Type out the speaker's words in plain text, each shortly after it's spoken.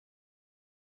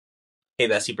Hey,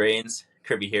 Bessie Brains,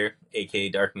 Kirby here,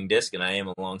 aka Darkwing Disc, and I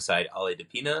am alongside Ollie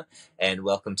DePina, and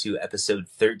welcome to episode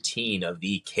 13 of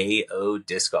the KO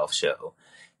Disc Golf Show.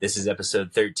 This is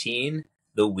episode 13,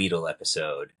 the Weedle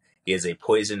episode. He is a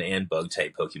poison and bug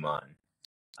type Pokemon.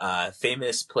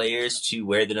 Famous players to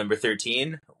wear the number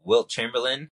 13, Wilt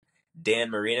Chamberlain, Dan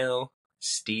Marino,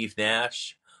 Steve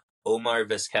Nash, Omar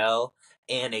Vizquel,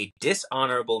 and a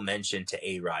dishonorable mention to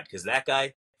A-Rod, because that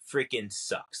guy freaking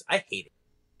sucks. I hate it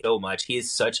so much. He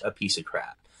is such a piece of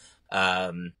crap.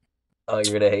 Oh,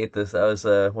 you're gonna hate this. That was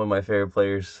one of my favorite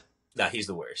players. Nah, he's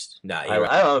the worst. Nah, I, you're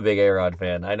right. I'm a big A-Rod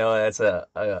fan. I know that's a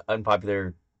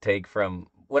unpopular take from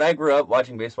when I grew up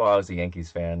watching baseball. I was a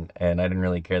Yankees fan, and I didn't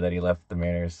really care that he left the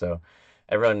Mariners. So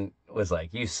everyone was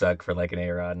like, "You suck for liking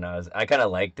A-Rod," and I kind of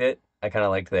liked it. I kind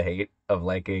of liked the hate of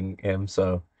liking him.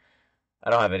 So I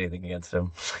don't have anything against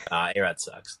him. A-Rod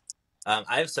sucks.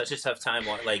 I have such a tough time.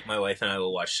 Like, my wife and I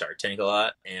will watch Shark Tank a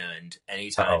lot, and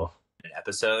anytime Oh, an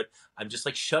episode, I'm just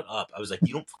like, shut up. I was like,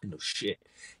 you don't fucking know shit,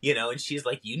 and she's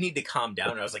like, you need to calm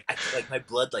down. And I was like, I feel like my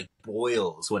blood like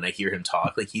boils when I hear him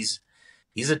talk. Like, he's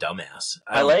a dumbass.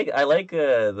 I like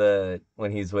the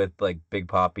when he's with like Big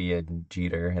Poppy and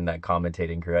Jeter and that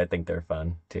commentating crew. I think they're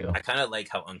fun too. I kind of like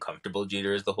how uncomfortable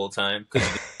Jeter is the whole time, because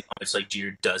it's like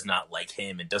Jeter does not like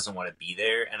him and doesn't want to be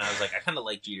there. And I was like, I kind of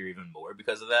like Jeter even more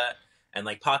because of that. And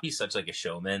like, Poppy's such like a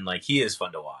showman. Like, he is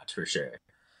fun to watch for sure.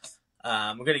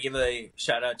 We're going to give a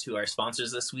shout out to our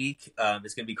sponsors this week.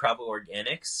 It's going to be Krava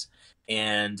Organics.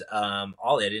 And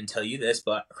Ollie, I didn't tell you this,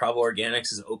 but Krava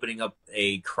Organics is opening up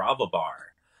a Krava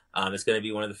bar. It's going to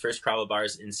be one of the first Krava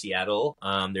bars in Seattle.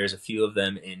 There's a few of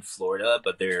them in Florida,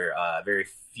 but they're very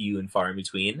few and far in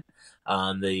between.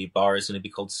 The bar is going to be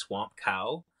called Swamp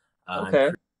Cow.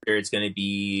 Okay. It's going to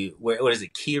be, what is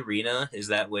it, Key Arena? Is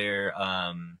that where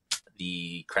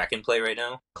the Kraken play right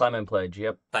now? Climate Pledge.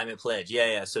 Yep. Climate Pledge,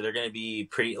 yeah. So they're going to be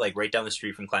pretty, like, right down the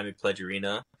street from Climate Pledge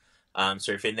Arena.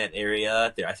 So if you're in that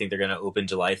area, I think they're going to open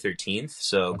July 13th.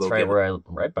 So That's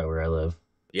right by where I live.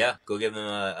 yeah, go give them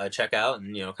a check out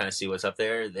and, kind of see what's up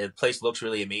there. The place looks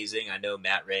really amazing. I know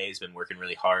Matt Ray's been working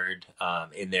really hard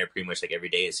in there pretty much like every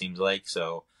day, it seems like.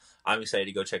 So I'm excited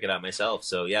to go check it out myself.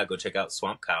 So yeah, go check out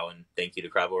Swamp Cow, and thank you to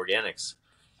Krava Organics.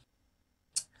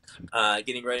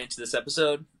 Getting right into this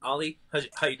episode, Ollie,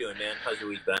 how you doing, man? How's your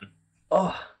week been?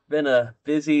 Oh, been a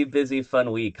busy,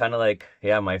 fun week. Kind of like,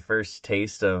 yeah, my first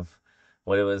taste of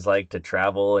what it was like to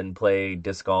travel and play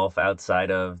disc golf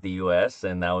outside of the US.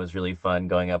 And that was really fun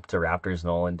going up to Raptors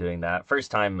Knoll and doing that.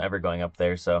 First time ever going up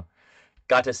there. So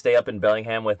got to stay up in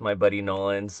Bellingham with my buddy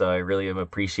Nolan. So I really am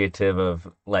appreciative of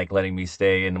like letting me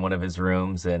stay in one of his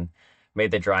rooms and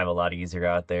made the drive a lot easier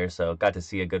out there. So got to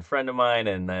see a good friend of mine,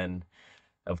 and then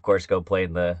of course, go play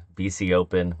in the BC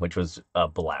Open, which was a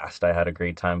blast. I had a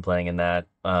great time playing in that.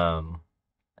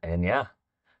 And yeah,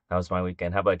 that was my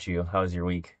weekend. How about you? How was your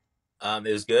week?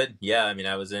 It was good. Yeah, I mean,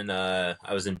 I was in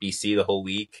BC the whole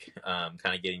week,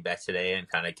 kind of getting back today and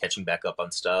kind of catching back up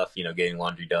on stuff, getting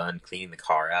laundry done, cleaning the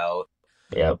car out,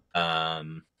 Yep.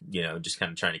 just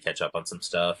kind of trying to catch up on some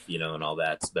stuff, and all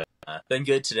that. But been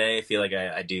good today. I feel like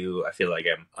I feel like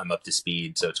I'm up to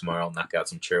speed. So tomorrow I'll knock out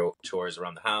some chores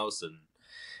around the house and,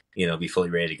 be fully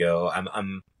ready to go.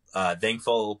 I'm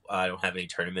thankful I don't have any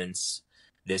tournaments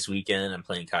this weekend. I'm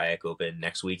playing Kayak Open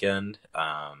next weekend.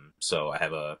 So I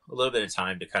have a little bit of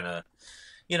time to kind of,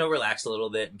 relax a little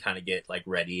bit and kind of get like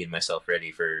ready and myself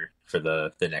ready for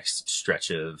the next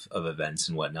stretch of events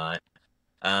and whatnot.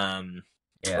 Yeah,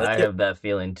 I have that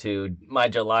feeling too. My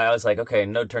July, I was like, okay,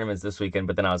 no tournaments this weekend,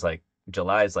 but then I was like,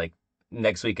 July is like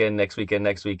next weekend,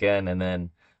 and then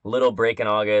little break in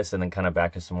August, and then kind of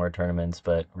back to some more tournaments.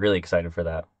 But really excited for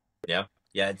that. Yeah,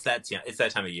 it's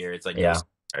that time of year. It's like Yeah.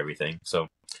 everything. So,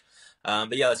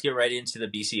 but yeah, let's get right into the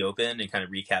BC Open and kind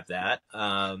of recap that.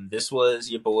 This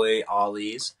was your boy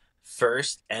Ollie's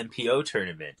first MPO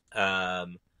tournament.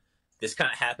 This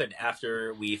kind of happened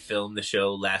after we filmed the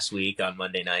show last week on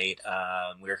Monday night.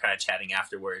 We were kind of chatting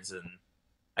afterwards, and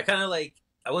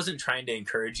I wasn't trying to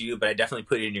encourage you, but I definitely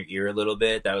put it in your ear a little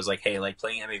bit. That was like, hey, like,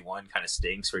 playing MA1 kind of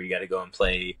stinks, where you got to go and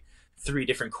play 3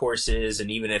 different courses.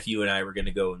 And even if you and I were going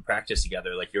to go and practice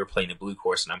together, like, you're playing the blue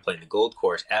course and I'm playing the gold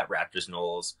course at Raptors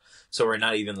Knolls. So we're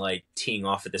not even like teeing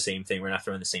off at the same thing. We're not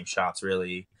throwing the same shots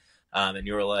really. And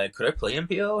you were like, could I play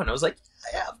MPO? And I was like,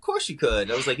 yeah, of course you could.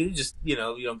 I was like, you just,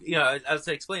 I was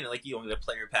explaining like, you don't get a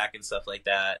player pack and stuff like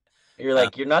that. You're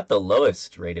like, you're not the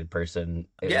lowest rated person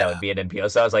Yeah. that would be an NPO.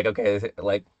 So I was like, okay,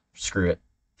 like, screw it.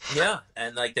 Yeah,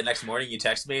 and like the next morning you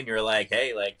text me and you're like,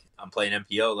 "Hey, like I'm playing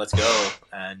MPO, let's go."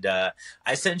 And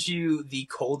I sent you the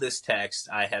coldest text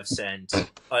I have sent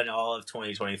on all of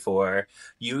 2024.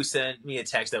 You sent me a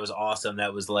text that was awesome.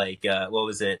 That was like, what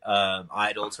was it?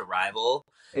 Idol to rival,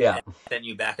 Yeah. and then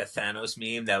you back a Thanos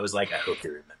meme that was like, "I hope they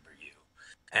remember you."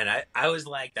 And I was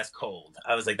like, "That's cold."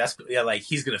 I was like, "That's yeah, like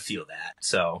he's gonna feel that."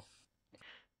 So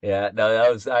Yeah, no,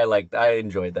 that was I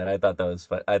enjoyed that. I thought that was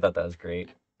fun. I thought that was great.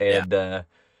 yeah. And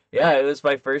yeah, it was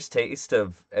my first taste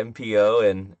of MPO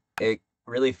and it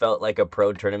really felt like a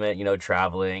pro tournament,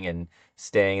 traveling and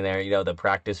staying there. The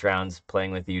practice rounds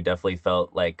playing with you definitely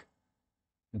felt like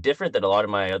different than a lot of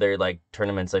my other like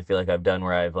tournaments I feel like I've done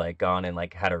where I've like gone and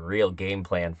like had a real game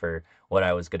plan for what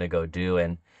I was gonna go do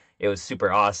and it was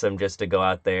super awesome just to go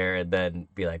out there and then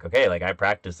be like, okay, like I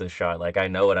practiced this shot, like I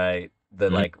know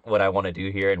Mhm. what I want to do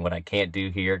here and what I can't do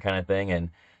here kind of thing. And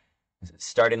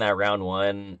starting that round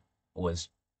one was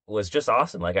was just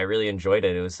awesome. Like I really enjoyed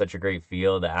it. It was such a great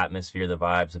feel, the atmosphere, the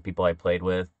vibes, the people I played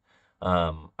with.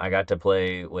 I got to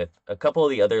play with a couple of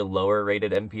the other lower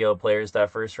rated MPO players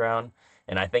that first round,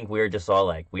 and I think we were just all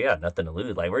like, we had nothing to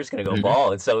lose. Like we're just gonna go Mhm.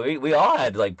 ball. And so we all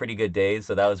had like pretty good days,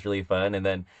 so that was really fun. And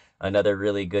then another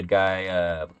really good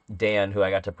guy, Dan, who I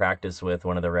got to practice with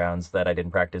one of the rounds that I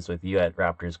didn't practice with you at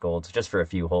Raptors Golds, just for a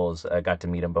few holes. I got to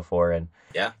meet him before, and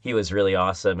Yeah. he was really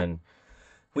awesome. And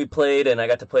we played and I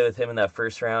got to play with him in that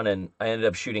first round and I ended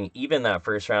up shooting even that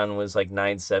first round was like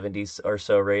 970 or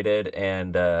so rated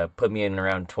and put me in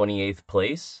around 28th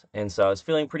place. And so I was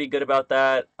feeling pretty good about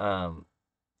that.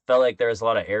 Felt like there was a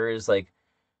lot of errors like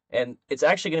and it's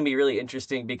actually going to be really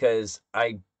interesting because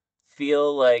I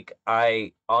feel like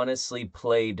I honestly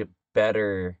played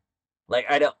better. Like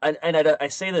I don't, and I, don't, I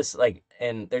say this like,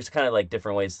 and there's kind of like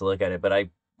different ways to look at it, but I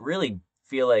really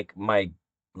feel like my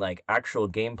like actual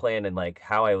game plan and like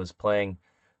how I was playing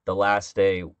the last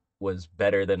day was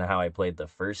better than how I played the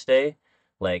first day.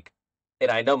 Like,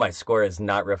 and I know my score is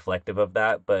not reflective of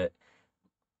that, but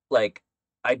like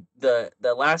the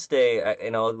last day,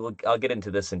 and I'll get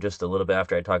into this in just a little bit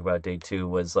after I talk about day two,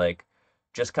 was like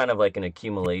just kind of like an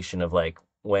accumulation of like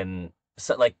when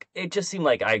so like it just seemed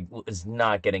like I was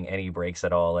not getting any breaks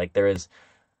at all. Like there is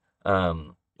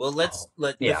um Well, oh,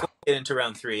 let yeah, before we get into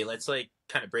round three, let's like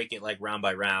kind of break it like round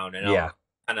by round, and yeah.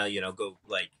 I'll kind of go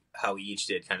like how we each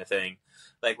did kind of thing.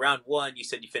 Like round one, you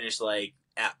said you finished like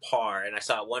at par, and I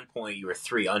saw at one point you were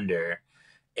three under,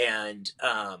 and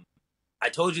I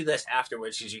told you this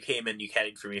afterwards because you came in, you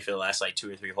caddied for me for the last like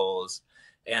two or three holes,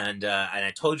 and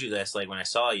I told you this like when I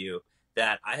saw you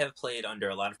that I have played under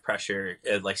a lot of pressure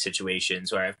like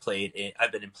situations where I've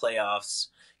been in playoffs,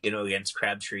 against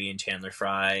Crabtree and Chandler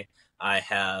Fry. I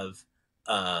have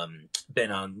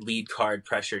been on lead card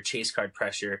pressure, chase card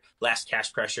pressure, last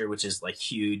cash pressure, which is like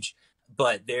huge.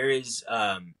 But there is,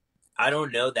 I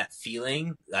don't know, that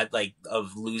feeling like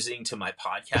of losing to my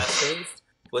podcast host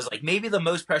was like maybe the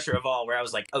most pressure of all, where I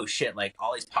was like, oh shit, like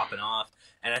Ollie's popping off.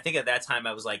 And I think at that time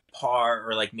I was like par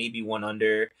or like maybe one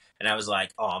under. And I was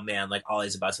like, oh man, like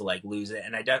Ollie's about to like lose it.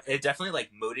 And it definitely like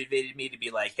motivated me to be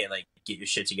like, hey, like get your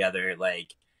shit together,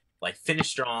 like finish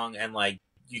strong, and like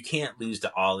you can't lose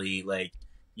to Ollie. Like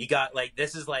you got like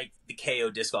this is like the KO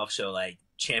disc golf show like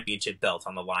championship belt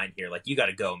on the line here. Like you got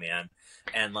to go, man.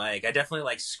 And like I definitely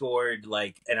like scored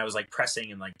like, and I was like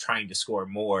pressing and like trying to score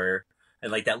more.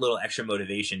 And like that little extra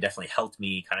motivation definitely helped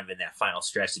me kind of in that final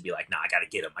stretch to be like, nah, I gotta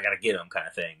get him, kind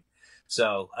of thing.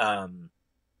 So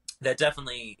that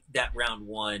definitely that round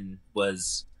one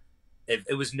was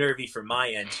it was nervy for my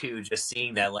end too, just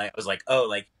seeing that. Like I was like, oh,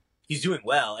 like he's doing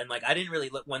well, and like I didn't really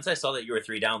look once I saw that you were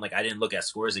three down. Like I didn't look at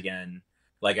scores again.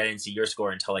 Like I didn't see your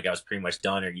score until like I was pretty much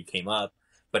done or you came up.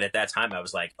 But at that time, I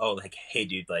was like, oh, like hey,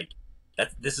 dude, like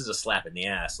this is a slap in the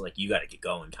ass. Like you got to get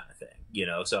going, kind of thing.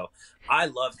 So I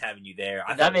loved having you there. I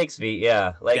thought That it was makes me,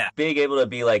 yeah, like yeah. being able to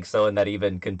be like someone that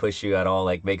even can push you at all,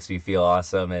 like makes me feel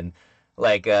awesome. And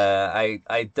like, I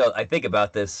don't, I think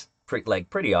about this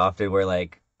pretty often where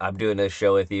like I'm doing a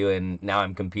show with you and now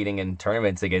I'm competing in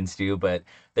tournaments against you. But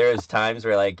there was times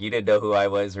where like you didn't know who I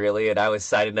was really. And I was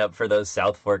signing up for those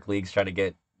South Fork leagues trying to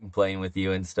get playing with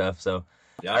you and stuff. So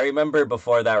I Yeah. remember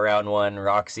before that round one,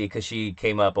 Roxy, because she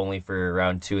came up only for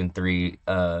round two and three,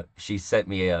 she sent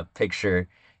me a picture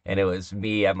and it was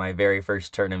me at my very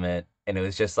first tournament. And it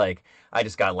was just like, I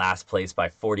just got last place by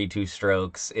 42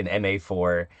 strokes in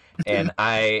MA4. And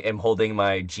I am holding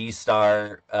my G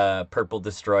Star Purple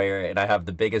Destroyer, and I have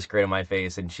the biggest grin on my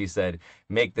face. And she said,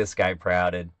 make this guy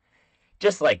proud. And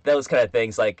just like those kind of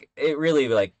things, like it really,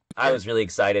 like, I was really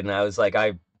excited. And I was like,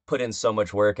 I put in so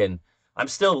much work and I'm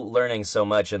still learning so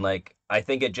much. And like, I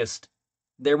think it just,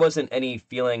 there wasn't any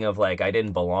feeling of like I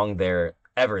didn't belong there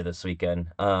ever this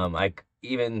weekend.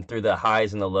 Even through the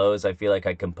highs and the lows, I feel like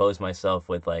I composed myself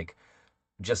with like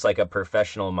just like a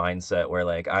professional mindset where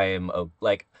like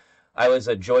I was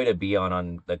a joy to be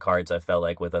on the cards. I felt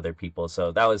like with other people,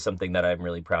 so that was something that I'm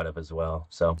really proud of as well.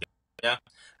 So Yeah,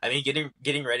 I mean,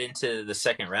 getting right into the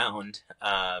second round.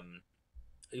 I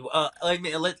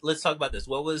mean, let's talk about this.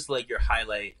 What was like your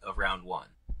highlight of round one?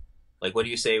 Like, what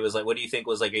do you say was like? What do you think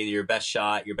was like either your best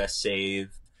shot, your best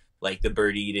save, like the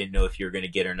birdie you didn't know if you were going to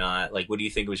get or not? Like, what do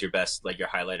you think was your best, like your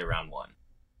highlight of round one?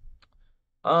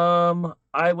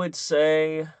 I would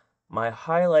say my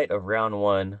highlight of round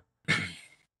one.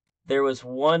 There was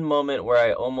one moment where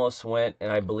I almost went,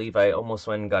 and I believe I almost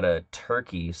went and got a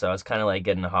turkey. So I was kind of like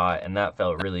getting hot, and that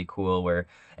felt really cool.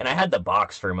 And I had the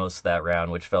box for most of that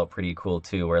round, which felt pretty cool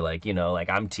too. Where like, like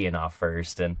I'm teeing off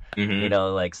first, and Mm-hmm.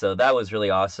 like so that was really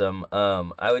awesome.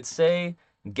 I would say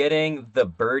getting the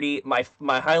birdie. My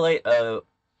highlight. I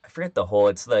forget the hole.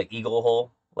 It's the eagle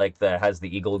hole, like that has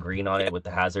the eagle green on Yeah, it with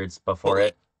the hazards before hole eight.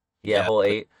 it. Yeah, Yeah, hole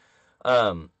eight.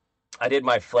 Um, I did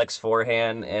my flex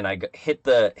forehand and hit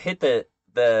the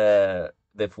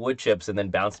wood chips and then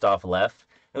bounced off left.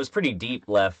 It was pretty deep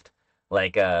left,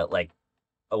 like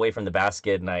away from the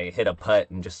basket, and I hit a putt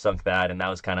and just sunk that, and that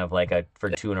was kind of like a for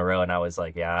two in a row, and I was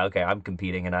like, yeah, okay, I'm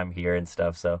competing and I'm here and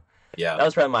stuff. So yeah, that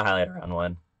was probably my highlight around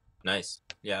one. nice.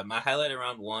 Yeah, my highlight of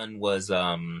round one was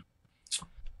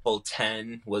hole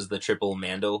 10 was the triple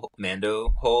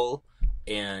Mando hole.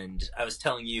 And I was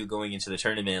telling you going into the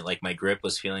tournament, like my grip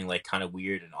was feeling like kind of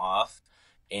weird and off.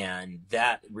 And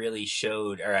that really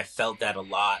showed, or I felt that a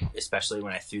lot, especially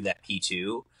when I threw that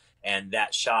P2. And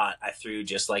that shot I threw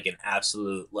just like an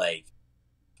absolute, like,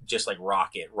 just like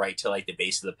rocket right to like the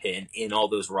base of the pin in all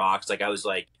those rocks. Like I was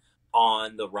like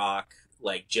on the rock,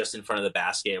 like just in front of the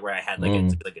basket where I had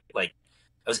Mm, like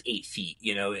I was 8 feet,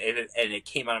 and it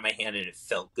came out of my hand and it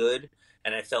felt good.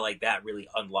 And I felt like that really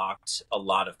unlocked a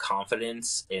lot of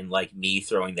confidence in like me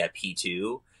throwing that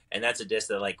P2. And that's a disc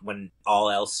that like when all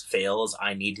else fails,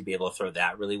 I need to be able to throw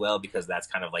that really well because that's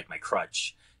kind of like my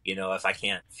crutch. If I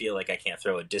can't feel like I can't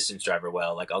throw a distance driver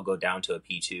well, like I'll go down to a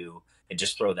P2 and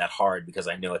just throw that hard because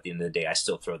I know at the end of the day I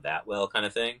still throw that well, kind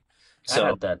of thing. I So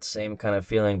had that same kind of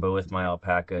feeling, but with my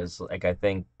alpacas. Like I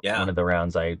think one yeah. of the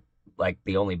rounds I like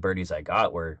the only birdies I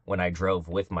got were when I drove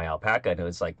with my alpaca, and it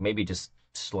was like maybe just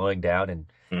slowing down and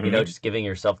Hmm. just giving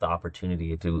yourself the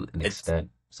opportunity to an It's extent.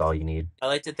 It's all you need. I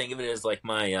like to think of it as like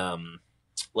my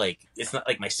like it's not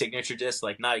like my signature disc,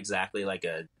 like not exactly like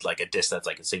a disc that's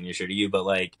like a signature to you, but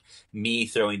like me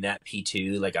throwing that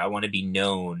P2, like I want to be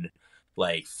known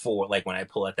like for like when I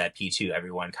pull out that P2,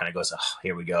 everyone kind of goes, oh,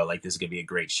 here we go, like this is gonna be a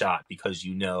great shot because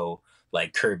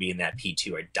like Kirby and that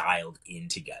P2 are dialed in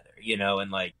together,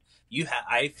 and like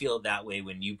I feel that way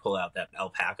when you pull out that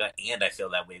alpaca, and I feel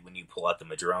that way when you pull out the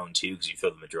madrone too, because you throw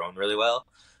the madrone really well.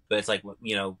 But it's like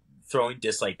throwing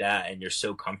discs like that and you're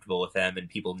so comfortable with them and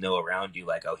people know around you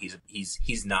like, oh,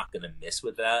 he's not gonna miss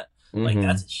with that. Like Hmm.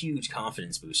 that's a huge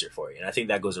confidence booster for you, and I think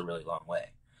that goes a really long way.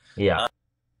 Yeah. uh,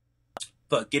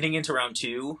 but getting into round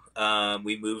two,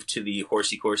 we moved to the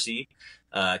Horsey Coursey,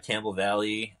 Campbell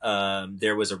Valley.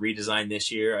 There was a redesign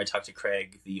this year. I talked to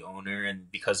Craig, the owner, and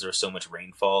because there was so much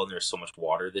rainfall and there's so much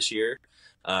water this year,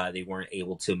 they weren't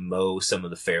able to mow some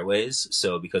of the fairways.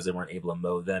 So because they weren't able to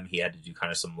mow them, he had to do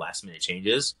kind of some last minute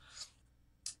changes.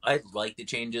 I like the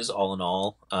changes all in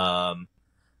all.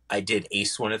 I did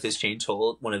ace one of his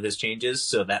changes,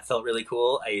 so that felt really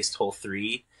cool. I aced hole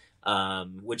three,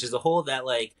 which is a hole that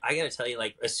like I gotta tell you,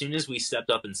 like as soon as we stepped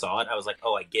up and saw it, I was like,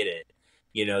 oh, I get it.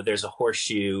 There's a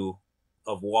horseshoe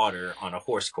of water on a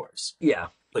horse course. Yeah.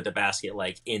 Put the basket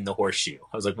like in the horseshoe.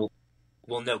 I was like,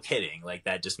 well, no kidding. Like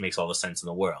that just makes all the sense in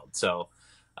the world. So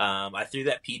I threw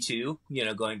that P2,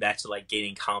 going back to like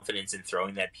gaining confidence in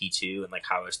throwing that P2 and like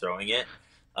how I was throwing it.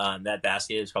 That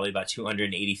basket is probably about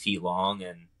 280 feet long,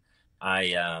 and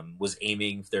I was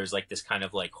aiming. There's like this kind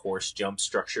of like horse jump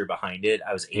structure behind it.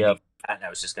 I was aiming Yep. for that, and I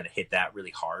was just going to hit that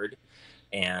really hard.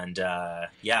 And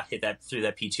yeah, hit that through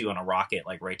that P2 on a rocket,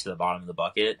 like right to the bottom of the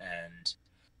bucket, and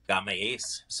got my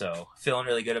ace. So feeling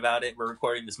really good about it. We're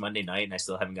recording this Monday night, and I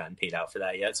still haven't gotten paid out for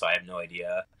that yet. So I have no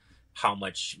idea how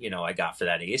much I got for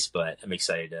that ace, but I'm You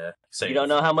excited. don't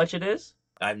know how much it is?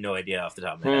 I have no idea off the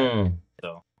top of my head. Hmm.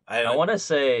 So I I want to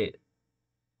say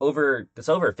it's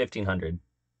over 1,500.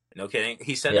 no kidding.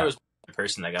 He said there Yeah. was one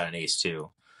person that got an ace too.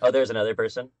 Oh, there's another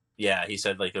person. Yeah, he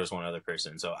said like there was one other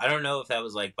person. So I don't know if that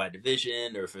was like by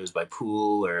division or if it was by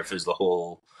pool or if it was the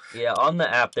whole. Yeah, on the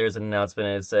app there's an announcement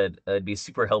and it said it'd be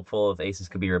super helpful if aces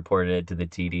could be reported to the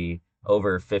TD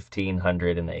over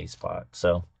 1,500 in the ace spot.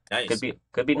 So Nice.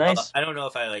 Could be Well, nice. I don't know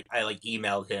if I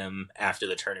emailed him after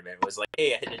the tournament, was like,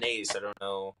 hey, I hit an ace. I don't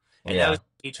know, and that was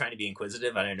Yeah. me trying to be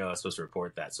inquisitive. I didn't know I was supposed to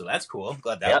report that, so that's cool. I'm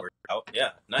glad that Yep. worked out.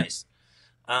 Yeah, nice.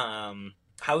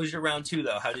 How was your round two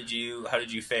though? How did you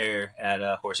fare at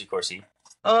Horsey Coursey?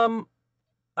 Um,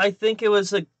 I think it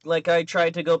was like I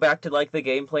tried to go back to like the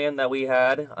game plan that we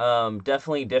had.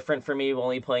 Definitely different for me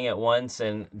only playing it once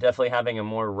and definitely having a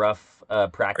more rough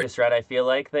practice route, I feel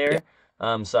like Yeah,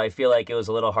 there. So I feel like it was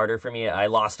a little harder for me. I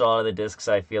lost a lot of the discs.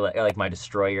 I feel like my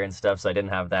destroyer and stuff, so I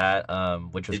didn't have that,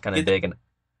 which was did kind you of get that big, and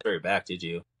story back? Did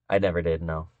you, I never did.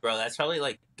 No, bro? That's probably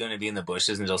like going to be in the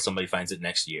bushes until somebody finds it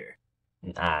next year.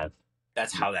 ah,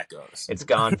 That's how that goes. it's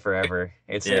gone forever.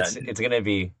 Yeah, It's gonna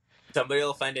be. somebody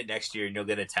will find it next year, and you'll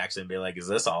get a text and be like, "Is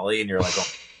this Ollie?" And you're like, "Oh,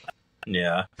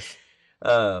 yeah."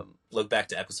 Um, Look back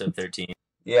to episode 13.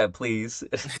 yeah, please.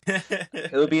 Yeah,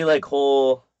 It would be like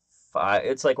hole five.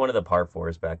 It's like one of the par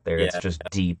fours back there. It's it's just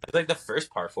deep. like the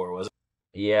first par four was.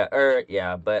 Yeah,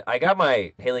 yeah, but I got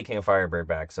my Haley King Firebird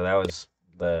back, so that was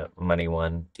the money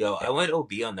one. Yo, I went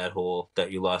OB on that hole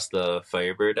that you lost the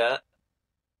Firebird at.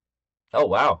 Oh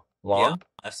wow, Yeah, long.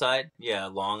 left side. Yeah,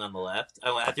 long on the left.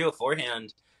 I threw a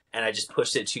forehand and I just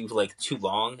pushed it too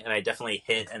long, and I definitely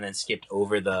hit and then skipped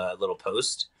over the little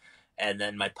post, and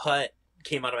then my putt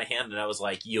came out of my hand, and I was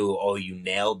like, you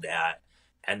nailed that,"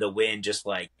 and the wind just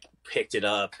like picked it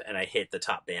up, and I hit the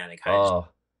top band and kind of just, Oh,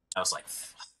 I was like,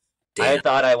 I "Damn."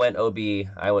 thought I went OB.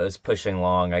 I was pushing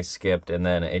long. I skipped, and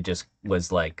then it just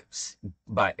was like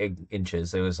by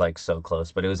inches. It was like so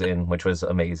close, but it was in, which was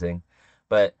amazing.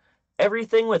 But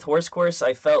everything with horse course,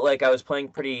 I felt like I was playing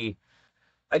pretty.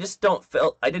 I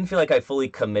didn't feel like I fully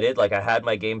committed. Like I had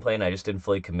my game plan, I just didn't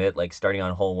fully commit. Like starting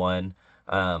on hole one,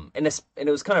 and it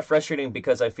was kind of frustrating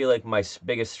because I feel like my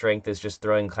biggest strength is just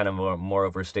throwing kind of more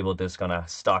over stable disc on a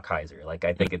stock hyzer. Like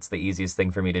I think it's the easiest thing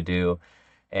for me to do,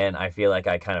 and I feel like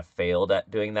I kind of failed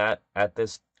at doing that at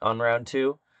this on round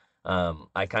two.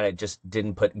 I kind of just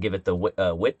didn't give it the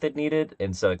width it needed,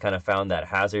 and so it kind of found that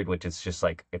hazard, which is just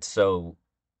like it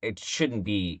shouldn't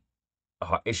be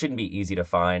it shouldn't be easy to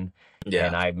find, and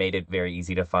Yeah, I made it very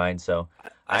easy to find. So I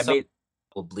I saw made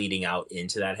people bleeding out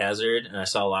into that hazard, and I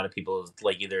saw a lot of people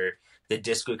like either the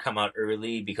disc would come out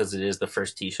early because it is the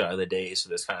first tee shot of the day, so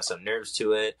there's kind of some nerves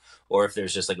to it, or if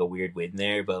there's just like a weird wind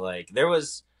there. But like there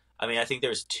was, I mean, I think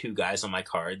there was two guys on my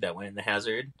card that went in the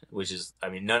hazard, which is, I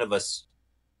mean, none of us.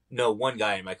 No, one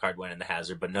guy in my card went in the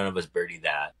hazard, but none of us birdied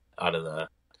that out of the.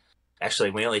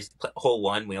 Actually, we only hole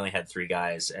one. We only had three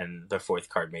guys, and the fourth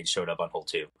card mate showed up on hole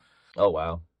two. oh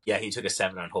wow. Yeah, he took a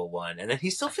seven on hole one, and then he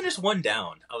still finished one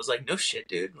down. I was like, no shit,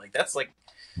 dude. Like that's like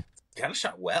kind of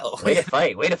shot well. Way to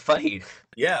fight, way to fight.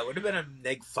 Yeah, it would have been a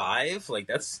neg five. Like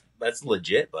that's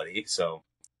legit, buddy. So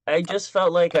I just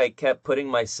felt like I kept putting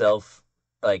myself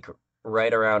like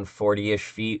right around 40-ish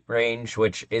feet range,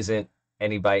 which isn't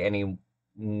any by any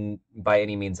by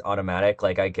any means automatic.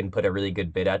 Like I can put a really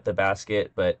good bid at the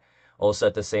basket, but also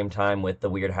at the same time with the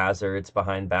weird hazards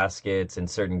behind baskets and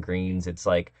certain greens, it's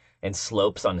like and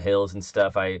slopes on hills and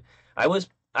stuff. I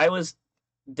was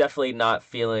definitely not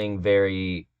feeling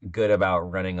very good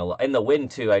about running a lot. In the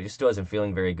wind too, I just wasn't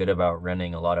feeling very good about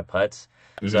running a lot of putts.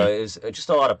 So mhm. it was just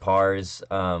a lot of pars.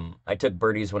 I took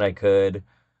birdies when I could,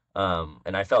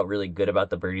 and I felt really good about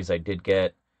the birdies I did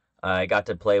get. I got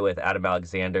to play with Adam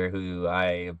Alexander, who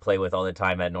I play with all the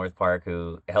time at North Park,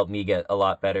 who helped me get a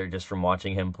lot better just from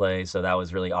watching him play. So that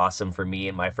was really awesome for me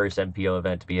in my first MPO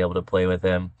event to be able to play with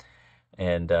him.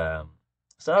 And so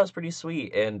that was pretty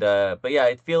sweet. And but yeah,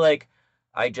 I feel like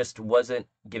I just wasn't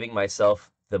giving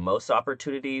myself the most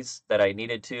opportunities that I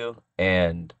needed to,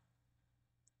 and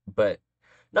but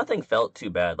nothing felt too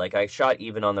bad. Like I shot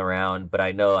even on the round, but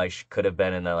I know I could have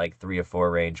been in the like 3 or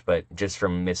 4 range, but just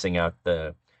from missing out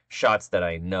the shots that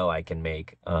I know I can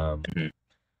make. Mhm.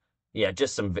 Yeah,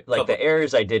 just some like Couple, the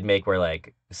errors I did make were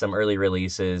like some early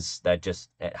releases that just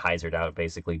hyzered out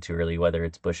basically too early, whether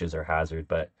it's bushes or hazard,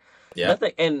 but yeah.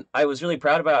 nothing. And I was really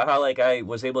proud about how like I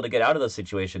was able to get out of those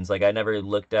situations. Like I never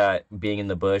looked at being in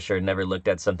the bush or never looked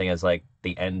at something as like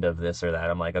the end of this or that.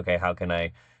 I'm like, okay, how can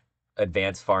I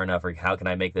advance far enough, or how can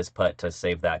I make this putt to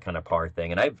save that kind of par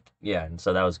thing? And yeah, and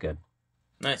so that was good.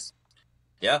 Nice.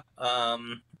 Yeah.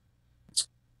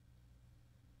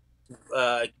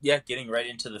 Yeah. Getting right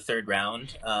into the third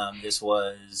round. This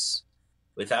was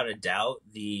without a doubt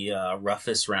the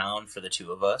roughest round for the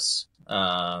two of us.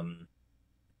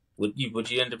 Would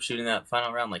you end up shooting that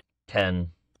final round like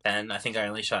 10, 10? I think I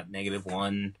only shot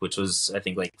 -1, which was I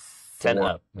think like 10 four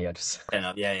up. Yeah, just 10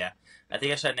 up. Yeah, yeah. I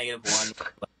think I shot -1,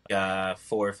 like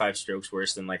 4 or 5 strokes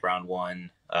worse than like round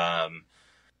one.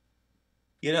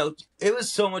 It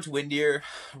was so much windier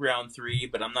round three,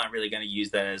 but I'm not really going to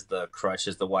use that as the crutch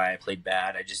as the why I played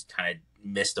bad. I just kind of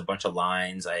missed a bunch of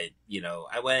lines. I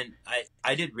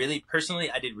did really, personally,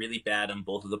 I did really bad on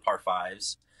both of the par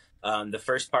fives. The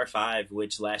first par five,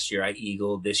 which last year I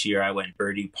eagled, this year I went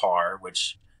birdie par,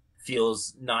 which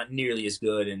feels not nearly as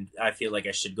good. And I feel like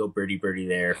I should go birdie birdie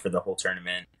there for the whole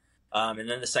tournament. And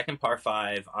then the second par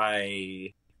five,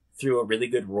 I threw a really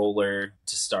good roller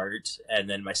to start, and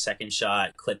then my second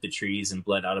shot clipped the trees and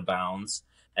bled out of bounds.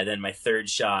 And then my third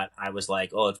shot, I was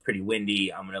like, "Oh, it's pretty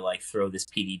windy. I'm gonna like throw this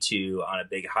PD2 on a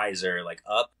big hyzer like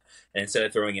up." And instead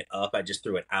of throwing it up, I just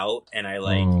threw it out, and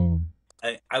Mm.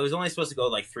 I was only supposed to go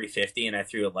like 350, and I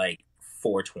threw it like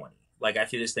 420. Like I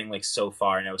threw this thing like so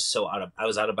far, and I was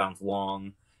out of bounds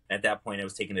long. At that point, I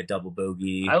was taking a double I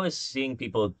bogey. was seeing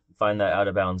people find that out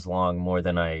of bounds long more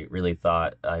than I really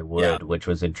thought I Yeah, would, which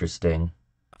was interesting.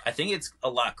 I think it's a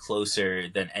lot closer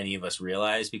than any of us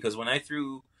realize because when I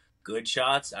threw good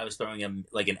shots, I was throwing them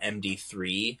like an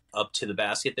MD3 up to the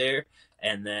basket there.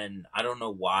 And then I don't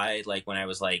know why, like when I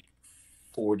was like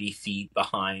 40 feet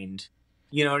behind,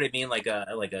 you know what I mean? Like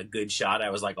a good shot, I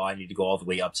was like, oh, I need to go all the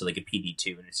way up to like a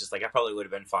PD2. And it's just like I probably would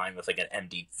have been fine with like an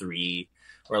MD3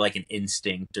 or like an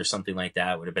instinct or something like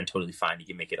that. Would have been totally fine. You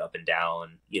can make it up and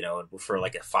down, for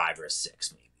like a five or a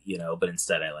six, maybe, but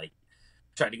instead I like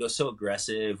tried to go so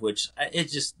aggressive, which it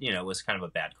just was kind of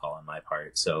a bad call on my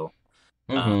part. So,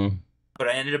 um, Hmm. but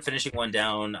I ended up finishing one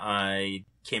down. I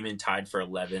came in tied for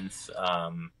 11th,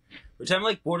 which I'm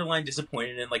like borderline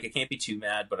disappointed in. Like I can't be too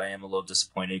mad, but I am a little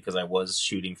disappointed because I was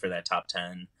shooting for that top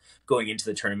 10 going into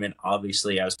the tournament.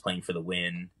 Obviously, I was playing for the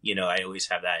win. I always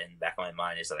have that in the back of my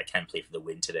mind is that I can play for the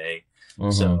win today.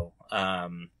 Hmm. So,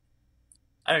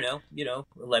 I don't know.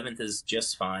 11th is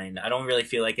just fine. I don't really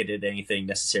feel like I did anything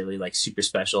necessarily like super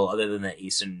special other than the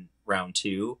ace in round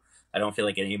two. I don't feel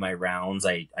like any of my rounds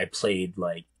I played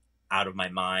like out of my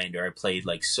mind or I played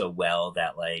like so well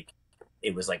that like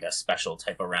it was like a special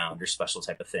type of round or special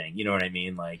type of thing. You know what I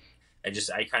mean? Like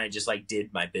I kind of just like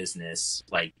did my business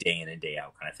like day in and day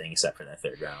out kind of thing, except for that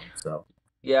third round. So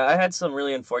Yeah, I had some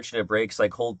really unfortunate breaks,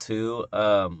 like hole two.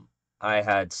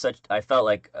 I felt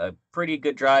like a pretty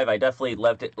good drive. I definitely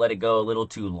let it go a little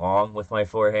too long with my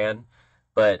forehand,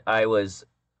 but I was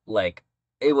like,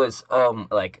 it was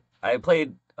like I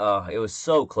played. It was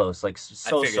so close, like I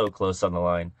so figured, so close on the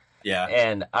line, yeah,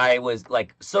 and I was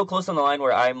like so close on the line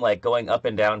where I'm like going up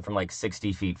and down from like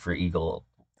 60 feet for eagle,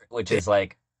 which is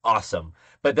like awesome.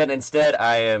 But then instead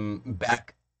I am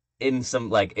back in some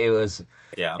like it was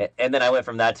yeah, and then I went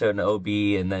from that to an OB,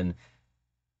 and then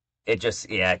it just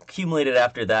yeah accumulated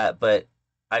after that. But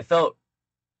I felt,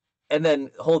 and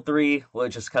then hole three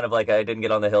was just kind of like I didn't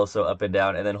get on the hill, so up and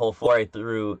down. And then hole four, I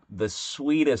threw the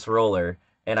sweetest roller,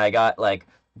 and I got like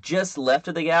just left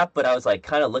of the gap, but I was like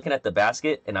kind of looking at the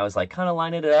basket, and I was like kind of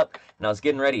lining it up, and I was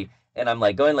getting ready. And I'm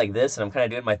like going like this, and I'm kind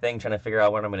of doing my thing, trying to figure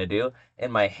out what I'm gonna do.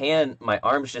 And my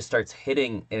arms just starts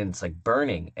hitting, and it's like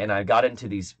burning. And I got into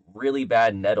these really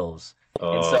bad nettles, and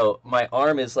oh so my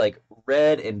arm is like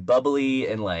red and bubbly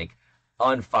and like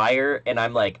on fire, and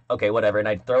I'm like, okay, whatever, and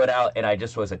I'd throw it out, and I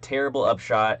just was a terrible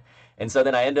upshot, and so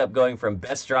then I end up going from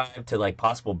best drive to like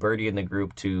possible birdie in the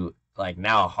group to like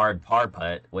now a hard par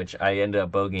putt, which I ended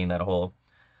up bogeying that hole.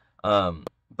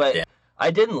 But yeah,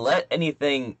 I didn't let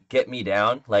anything get me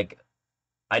down. Like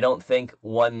I don't think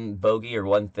one bogey or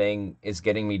one thing is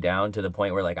getting me down to the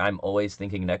point where like I'm always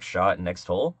thinking next shot and next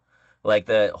hole. Like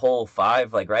the hole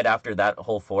five, like right after that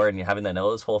hole four and you having the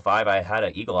nose hole five, I had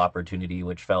an eagle opportunity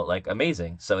which felt like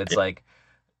amazing. So it's yeah, like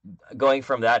going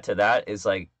from that to that is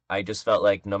like I just felt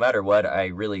like no matter what, I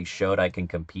really showed I can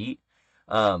compete.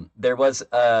 There was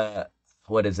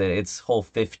what is it? It's hole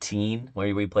 15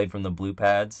 where we played from the blue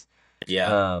pads. yeah.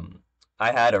 Um,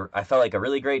 I felt like a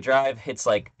really great drive. Hits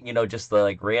like, just the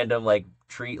like random like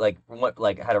tree like what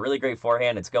like had a really great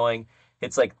forehand. It's going,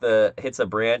 hits like the hits a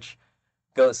branch,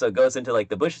 goes into like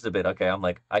the bushes a bit. Okay, I'm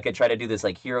like I could try to do this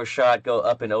like hero shot, go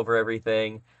up and over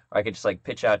everything, or I could just like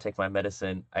pitch out, take my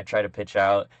medicine. I try to pitch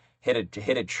out, hit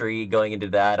a tree going into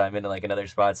that. I'm in like another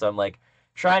spot. So I'm like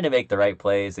trying to make the right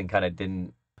plays and kind of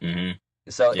didn't. Hmm.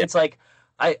 So Yeah. it's like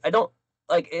I don't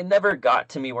like it never got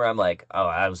to me where I'm like, oh,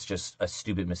 I was just a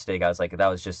stupid mistake. I was like, that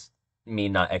was just me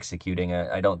not executing.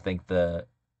 I don't think the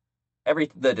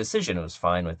decision was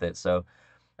fine with it. So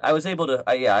I was able to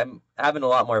yeah, I'm having a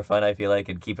lot more fun, I feel like,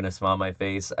 and keeping a smile on my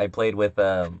face. I played with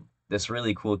this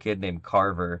really cool kid named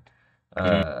Carver. Hmm.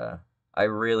 Uh I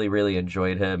really, really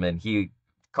enjoyed him, and he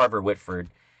Carver Whitford.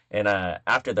 And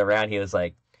after the round he was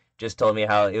like just told me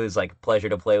how it was like a pleasure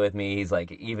to play with me. He's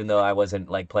like, even though I wasn't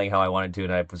like playing how I wanted to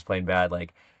and I was playing bad,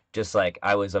 like just like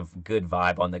I was a good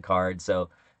vibe on the card. So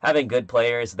having good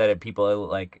players that people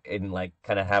like and like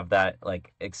kind of have that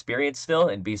like experience still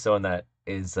and be someone that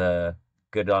is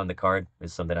good on the card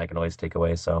is something I can always take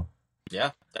away. So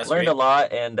Yeah, that's learned a great.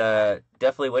 lot and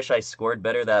definitely wish I scored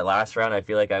better that last round. I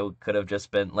feel like I could have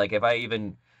just been like if I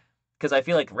even because I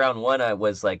feel like round one I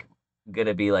was like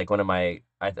gonna be like one of my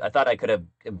I thought I could have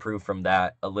improved from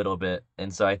that a little bit,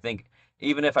 and so I think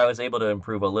even if I was able to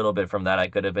improve a little bit from that, I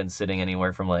could have been sitting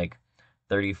anywhere from like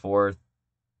 34th,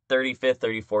 35th,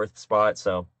 34th spot,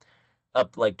 so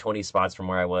up like 20 spots from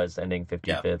where I was, ending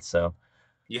Yeah, 55th. So,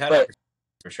 you had but opportunity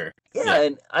for sure. Yeah, yeah,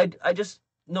 and I just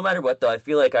no matter what though, I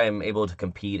feel like I am able to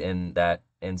compete in that,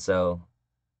 and so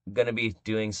gonna be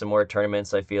doing some more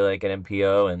tournaments. I feel like at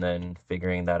MPO and then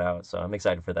figuring that out. So I'm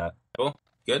excited for that. cool,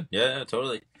 good. Yeah, yeah,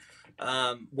 totally.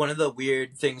 One of the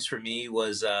weird things for me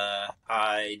was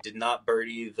I did not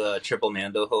birdie the triple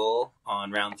Nando hole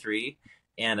on round three,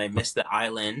 and I missed the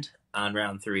island on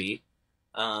round three.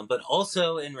 But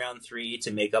also in round three,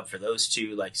 to make up for those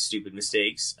two like stupid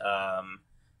mistakes,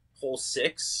 hole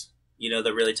six,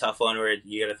 the really tough one where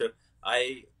you gotta throw.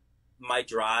 I My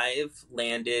drive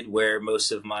landed where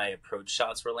most of my approach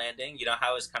shots were landing. You know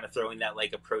how I was kind of throwing that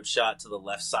like approach shot to the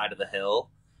left side of the hill,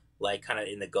 like kind of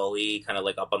in the gully, kind of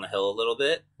like up on the hill a little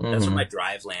bit. That's where my Hmm.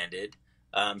 drive landed.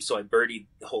 So I birdied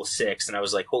hole six, and I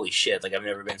was like, "Holy shit! Like I've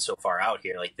never been so far out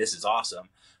here. Like this is awesome."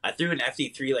 I threw an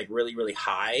FD3 like really really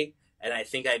high, and I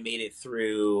think I made it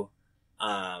through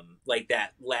like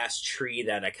that last tree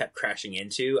that I kept crashing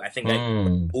into. I think I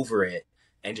went Hmm. over it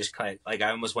and just kind of like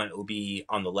I almost went OB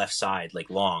on the left side, like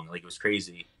long, like it was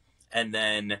crazy. And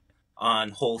then on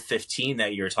hole 15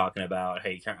 that you were talking about,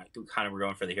 hey, kind of were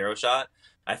going for the hero shot.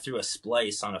 I threw a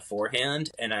splice on a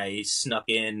forehand and I snuck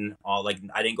in all like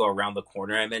I didn't go around the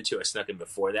corner I meant to. I snuck in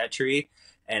before that tree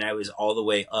and I was all the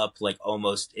way up, like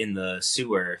almost in the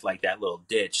sewer, like that little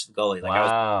ditch gully. Like I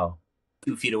was Wow.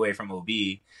 2 feet away from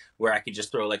OB where I could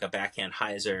just throw like a backhand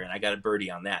hyzer, and I got a birdie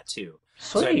on that too.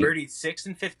 So I Sweet. birdied 6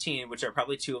 and 15, which are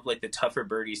probably two of like the tougher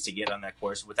birdies to get on that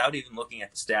course without even looking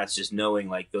at the stats, just knowing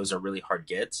like those are really hard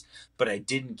gets. But I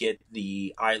didn't get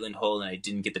the island hole and I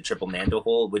didn't get the triple Nando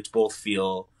hole, which both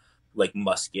feel like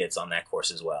must gets on that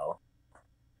course as well.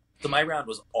 So my round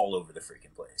was all over the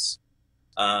freaking place.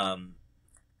 Um,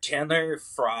 Chandler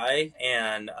Fry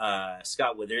and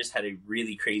Scott Withers had a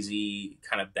really crazy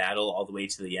kind of battle all the way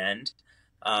to the end.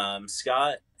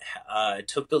 Scott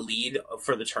took the lead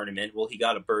for the tournament. Well, he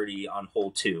got a birdie on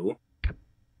hole two,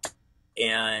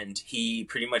 and he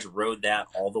pretty much rode that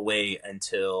all the way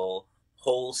until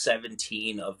hole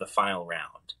 17 of the final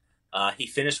round. He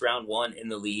finished round one in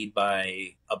the lead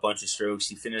by a bunch of strokes.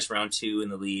 He finished round two in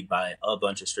the lead by a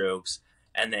bunch of strokes.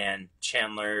 And then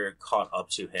Chandler caught up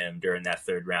to him during that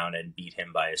third round and beat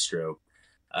him by a stroke.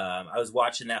 I was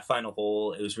watching that final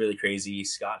hole. It was really crazy.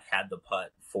 Scott had the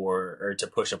putt to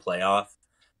push a playoff.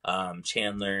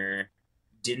 Chandler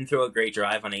didn't throw a great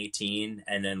drive on 18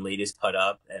 and then laid his putt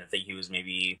up. And I think he was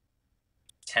maybe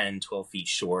 10, 12 feet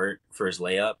short for his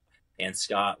layup. And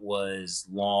Scott was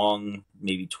long,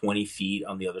 maybe 20 feet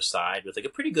on the other side with like a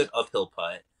pretty good uphill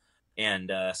putt.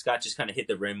 And Scott just kind of hit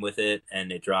the rim with it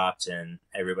and it dropped. And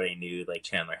everybody knew like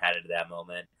Chandler had it at that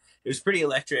moment. It was pretty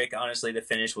electric. Honestly, the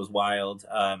finish was wild.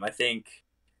 I think,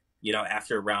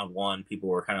 after round one, people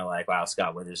were kind of like, wow,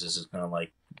 Scott Withers is just going to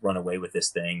like run away with this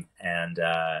thing. And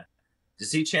to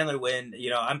see Chandler win,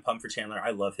 I'm pumped for Chandler.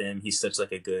 I love him. He's such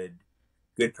like a good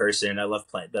person. I love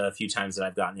the few times that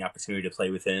I've gotten the opportunity to play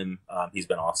with him. He's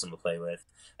been awesome to play with.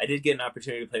 I did get an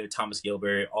opportunity to play with Thomas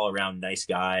Gilbert, all around nice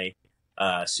guy,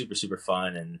 super super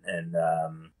fun and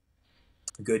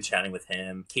good chatting with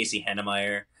him. Casey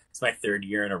Hannemeyer. It's my third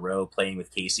year in a row playing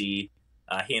with Casey.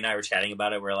 He and I were chatting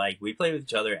about it. We're like, we play with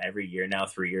each other every year now,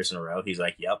 3 years in a row. He's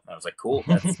like, yep. I was like, cool.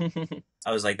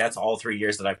 I was like, that's all 3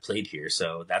 years that I've played here,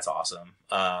 so that's awesome.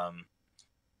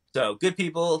 So good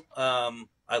people.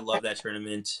 I love that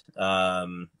tournament. I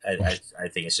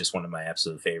think it's just one of my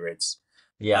absolute favorites.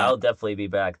 Yeah, Uh, I'll definitely be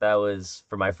back. That was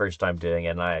for my first time doing it,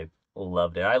 and I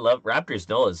loved it. I love Raptors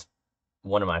Knoll is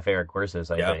one of my favorite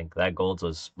courses, I yeah, think. That Golds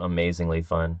was amazingly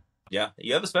fun. yeah.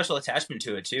 You have a special attachment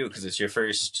to it too because it's your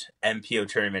first MPO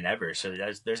tournament ever. So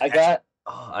there's I extra. got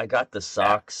I got the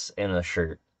socks and a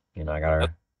shirt. I got Okay,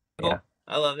 her. Yeah. cool.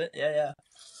 I love it. Yeah, yeah.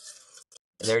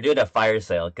 And they were doing a fire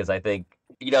sale because I think,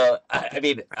 I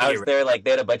mean, I I get was it. there like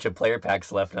they had a bunch of player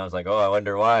packs left, and I was like, oh, I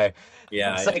wonder why. It's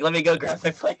Yeah, like, let me go grab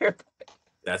my player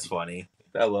that's funny.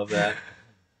 I love that.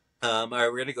 All right,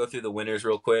 we're gonna go through the winners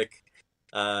real quick.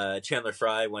 Chandler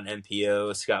Fry won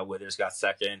MPO. Scott Withers got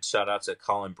second. Shout out to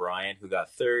Colin Bryant who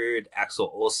got third.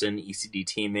 Axel Olsen, ECD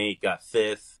teammate, got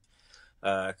fifth.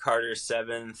 Carter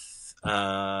 7th.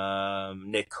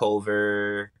 Nick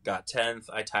Culver got 10th.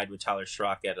 I tied with Tyler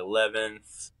Schrock at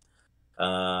 11th.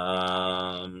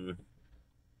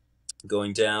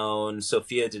 Going down,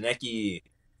 Sophia Denecki.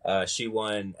 She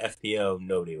won FPO.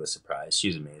 Nobody was surprised.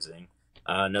 She's amazing.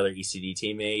 Another ECD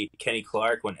teammate. Kenny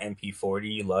Clark won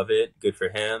MP40. Love it. Good for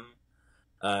him.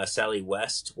 Sally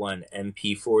West won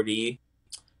MP40.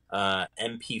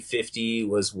 MP50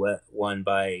 was won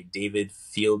by David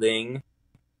Fielding.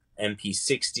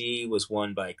 MP60 was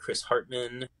won by Chris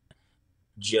Hartman.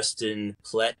 Justin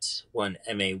Plett won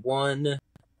MA1.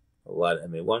 A lot of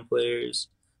MA1 players.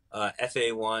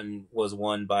 FA1 was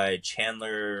won by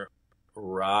Chandler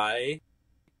Rye.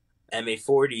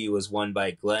 MA40 was won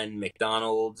by Glenn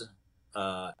McDonald.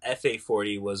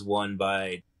 FA40 was won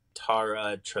by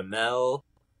Tara Trammell.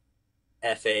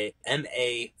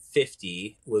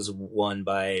 MA50 was won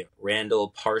by Randall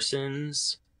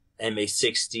Parsons.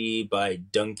 MA60 by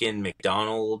Duncan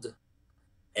McDonald.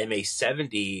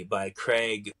 MA70 by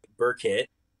Craig Burkett.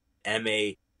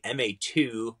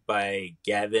 MA2 by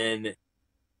Gavin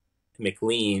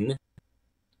McLean.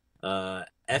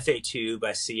 FA2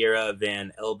 by Sierra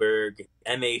Van Elberg.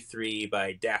 MA3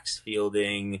 by Dax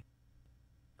Fielding.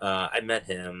 I met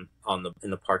him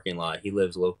in the parking lot. He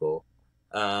lives local.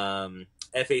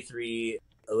 FA3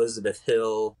 Elizabeth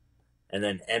Hill, and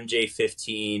then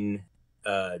MJ15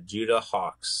 Judah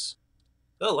Hawks.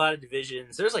 So a lot of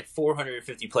divisions. There's like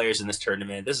 450 players in this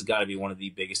tournament. This has got to be one of the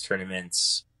biggest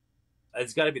tournaments.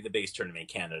 It's got to be the biggest tournament in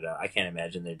Canada. I can't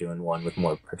imagine they're doing one with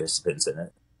more participants in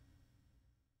it.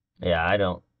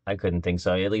 Yeah, I couldn't think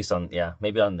so. At least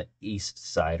maybe on the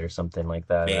east side or something like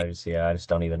that. Maybe. I just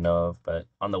don't even know of. But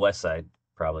on the west side,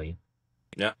 probably.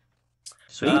 Yeah.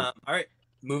 Sweet. All right.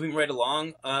 Moving right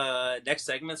along. Next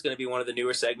segment is going to be one of the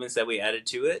newer segments that we added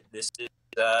to it. This is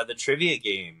the trivia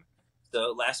game.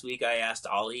 So last week I asked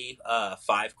Ollie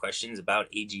 5 questions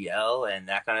about AGL and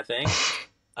that kind of thing.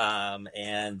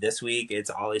 And this week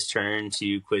it's Ollie's turn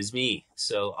to quiz me.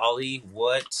 So Ollie,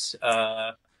 what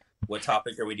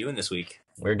topic are we doing this week?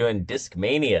 We're doing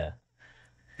Discmania.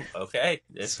 Okay.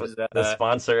 This was the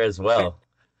sponsor as well.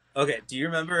 Okay. Do you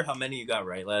remember how many you got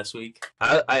right last week?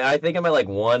 I think I'm at like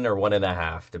 1 or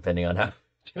 1.5, depending on how I'm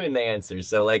doing the answers.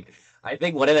 So like I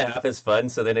think 1.5 is fun.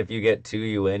 So then if you get 2,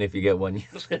 you win. If you get 1, you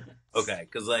lose. Okay,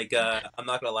 because like I'm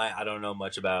not gonna lie, I don't know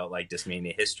much about like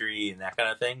Discmania history and that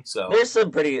kind of thing. So there's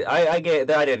some pretty. I get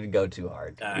that. I didn't go too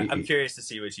hard. I'm curious to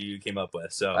see what you came up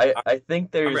with. So I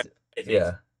think there's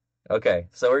Okay,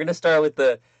 so we're gonna start with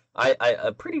a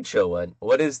pretty chill one.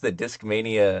 What is the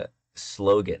Discmania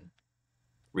slogan?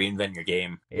 Reinvent your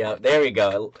game. Yeah, there we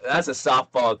go. That's a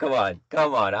softball. Come on.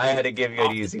 I had to give you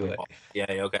an easy one. Yeah.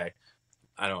 Okay.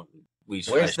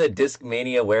 Where's the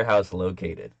Discmania warehouse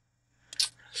located?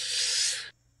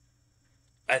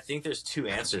 I think there's 2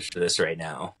 answers for this right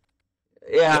now.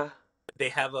 Yeah. They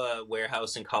have a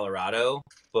warehouse in Colorado,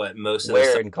 but most of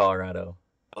Where in Colorado?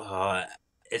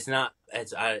 It's not.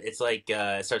 It's like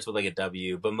it starts with like a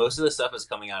W, but most of the stuff is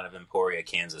coming out of Emporia,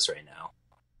 Kansas right now.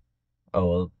 Oh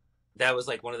well. That was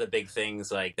like one of the big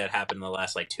things like that happened in the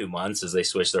last like 2 months is they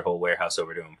switched their whole warehouse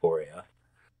over to Emporia.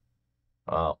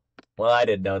 Oh. Well, I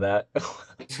didn't know that.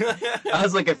 I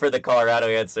was looking for the Colorado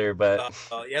answer, but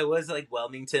yeah, it was like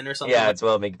Wilmington or something. Yeah, it's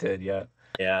Wilmington. Yeah.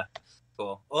 Yeah.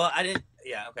 Cool. Well, I didn't.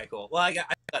 Yeah. Okay. Cool. Well, I got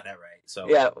that right. So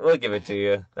yeah, we'll give it to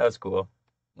you. That was cool.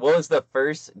 What was the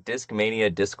first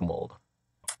Discmania disc mold?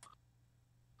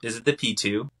 Is it the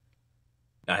P2?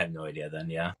 I have no idea. Then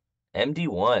yeah.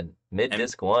 MD1 mid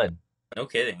disc 1. No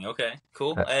kidding. Okay.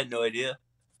 Cool. I had no idea.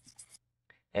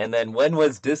 And then when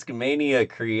was Discmania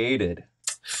created?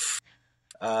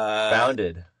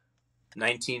 Founded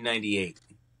 1998.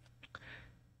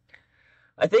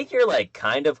 I think you're like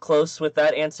kind of close with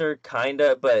that answer,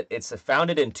 but it's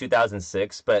founded in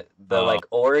 2006. But the like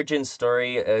origin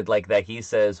story, like that he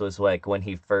says was like when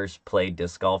he first played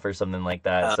disc golf or something like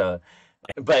that. So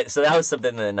that was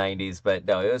something in the 90s. But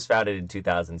no, it was founded in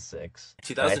 2006.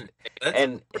 2000.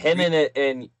 And him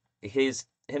and his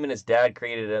dad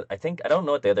created I don't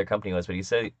know what the other company was, but he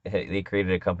said they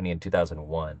created a company in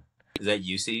 2001. Is that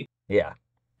UC? Yeah.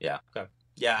 Yeah. Okay.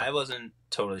 Yeah, I wasn't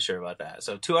totally sure about that.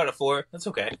 So 2 out of 4, that's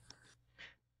okay.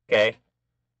 Okay.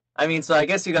 I mean, so I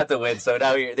guess you got the win. So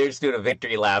now they're just doing a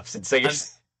victory laps, and so you're.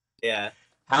 Yeah.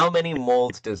 How many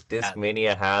molds does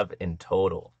Discmania have in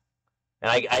total?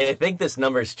 And I think this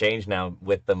number's changed now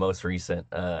with the most recent.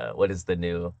 What is the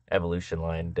new Evolution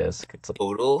line disc? It's like,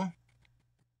 total.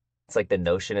 It's like the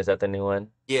Notion. Is that the new one?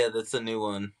 Yeah, that's the new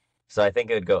one. So I think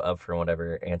it would go up from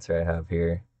whatever answer I have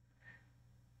here.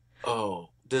 Oh,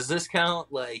 does this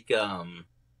count like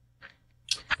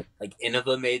Like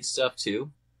Innova made stuff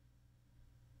too.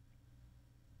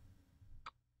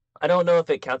 I don't know if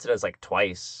it counts it as like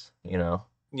twice, you know.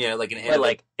 Yeah, like an But Innova.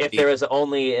 like if there was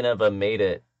only Innova made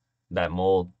it that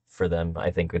mold for them,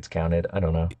 I think it's counted. I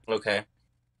don't know. Okay.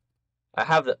 I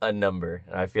have a number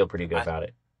and I feel pretty good I about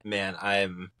it. man,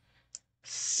 I'm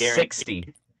guaranteed. 60.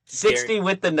 Guaranteed. 60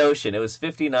 with the notion. It was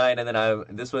 59 and then I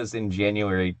this was in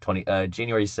January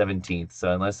 17th.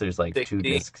 So unless there's like two 60.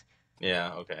 discs.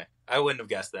 Yeah. Okay. I wouldn't have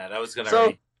guessed that. I was gonna So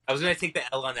already. I was gonna take the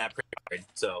L on that pretty hard.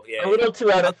 So yeah. a Yeah. little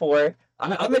 2 out I'll, of 4.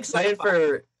 I'll I'm give you a excited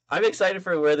five.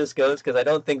 for where this goes because I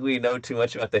don't think we know too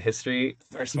much about the history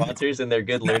of our sponsors and their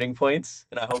good learning points.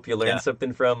 And I hope you learned Yeah.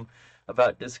 something from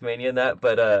about Discmania and that.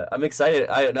 But I'm excited.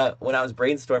 When I was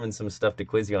brainstorming some stuff to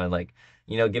quiz you on, like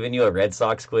giving you a Red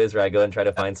Sox quiz where I go and try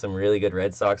to find some really good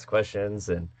Red Sox questions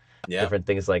and Yeah. different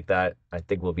things like that. I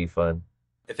think will be fun.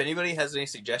 If anybody has any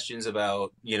suggestions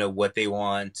about what they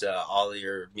want Ollie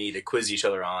or me to quiz each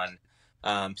other on,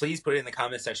 please put it in the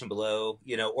comment section below.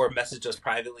 Or message us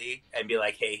privately and be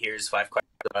like, "Hey, here's 5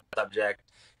 questions about the subject."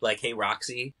 Like, "Hey,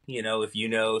 Roxy, if you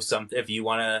know something, if you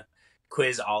want to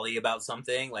quiz Ollie about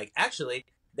something, like actually,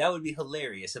 that would be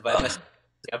hilarious." If I message,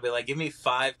 I'll be like, "Give me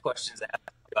 5 questions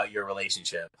about your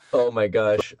relationship." Oh my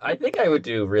gosh, I think I would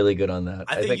do really good on that.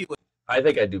 I think you would. I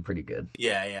think I'd do pretty good.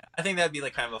 Yeah, yeah. I think that'd be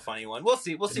like kind of a funny one. We'll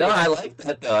see. We'll see No, what I happens. like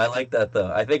that though. I like that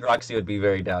though. I think Roxy would be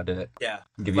very down to Yeah.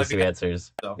 give you Let me some know.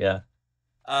 answers. So. Yeah.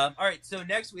 All right, so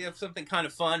next we have something kind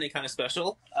of fun and kind of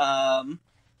special.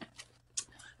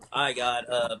 I got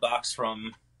a box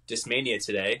from Discmania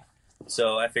today,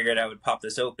 so I figured I would pop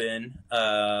this open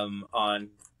on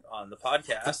the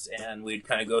podcast, and we'd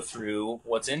kind of go through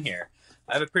what's in here.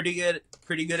 I have a pretty good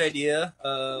idea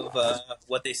of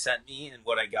what they sent me and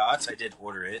what I got. I did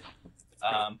order it,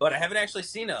 but I haven't actually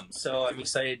seen them, so I'm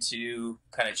excited to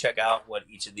kind of check out what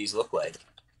each of these look like.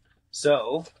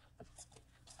 So.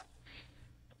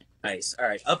 Nice. All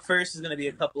right. Up first is going to be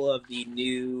a couple of the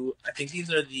new. I think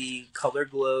these are the Color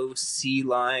Glow C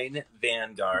Line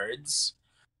Vanguards.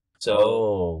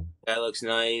 So that looks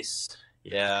nice.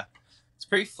 Yeah, it's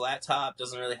pretty flat top.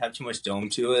 Doesn't really have too much dome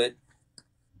to it.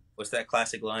 What's that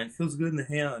classic line? Feels good in the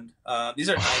hand. These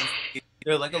are nice.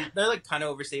 They're like kind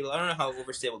of overstable. I don't know how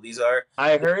overstable these are.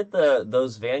 I heard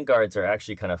those Vanguards are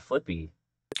actually kind of flippy.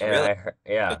 And Really?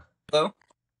 Yeah.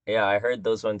 Yeah, I heard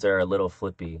those ones are a little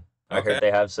flippy. I heard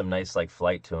they have some nice like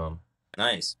flight to them.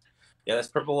 Nice. Yeah, this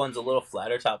purple one's a little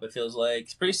flatter top. It feels like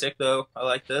it's pretty sick though. I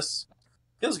like this.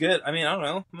 Feels good. I mean, I don't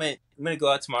know. I'm gonna go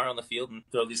out tomorrow on the field and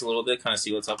throw these a little bit, kind of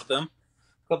see what's up with them.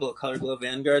 A couple of Color Glow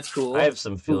Vanguards, cool. I have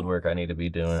some field work I need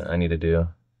to do.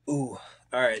 Ooh,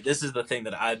 all right. This is the thing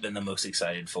that I've been the most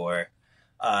excited for.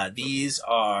 These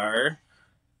are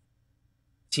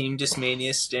Team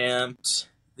Discmania stamped.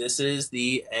 This is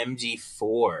the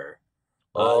MG4.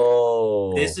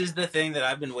 This is the thing that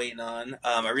I've been waiting on.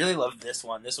 I really love this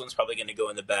one. This one's probably going to go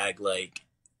in the bag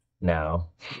now.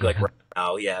 Right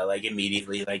now, yeah, like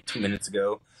immediately, like 2 minutes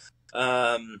ago.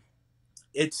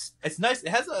 It's nice. It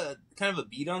has a kind of a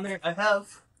bead on there. I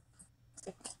have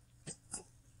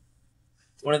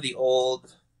one of the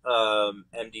old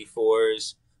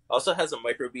MD4s. Also has a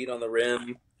micro bead on the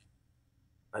rim.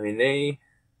 I mean, they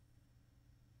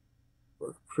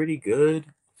look pretty good.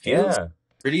 Feels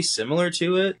pretty similar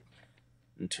to it.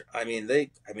 I mean,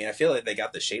 I feel like they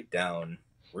got the shape down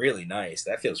really nice.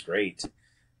 That feels great.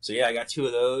 So yeah, I got 2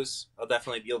 of those.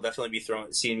 You'll definitely be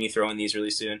seeing me throwing these really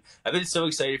soon. I've been so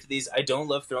excited for these. I don't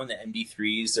love throwing the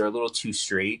MD3s. They're a little too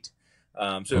straight.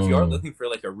 So if you are looking for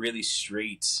like a really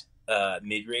straight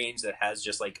mid range that has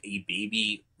just like a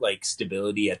baby like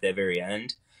stability at the very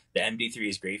end, the MD3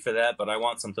 is great for that. But I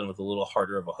want something with a little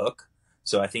harder of a hook.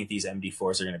 So I think these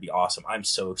MD4s are going to be awesome. I'm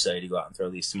so excited to go out and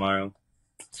throw these tomorrow.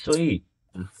 Sweet.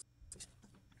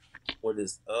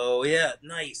 Oh yeah,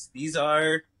 nice. These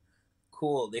are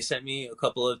cool. They sent me a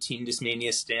couple of Team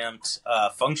Discmania stamped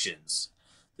functions.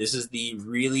 This is the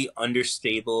really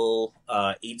understable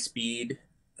 8-speed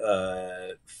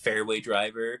fairway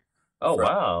driver.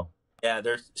 Wow. Yeah,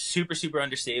 they're super, super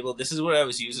understable. This is what I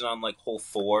was using on like hole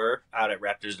 4 out at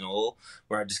Raptors Knoll,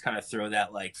 where I just kind of throw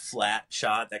that like flat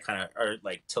shot that kind of are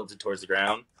like tilted towards the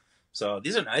ground. So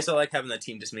these are nice. I like having the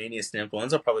Team Discmania stamped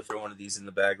ones. I'll probably throw one of these in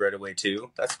the bag right away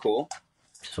too. That's cool.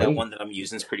 Sweet. That one that I'm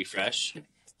using is pretty fresh.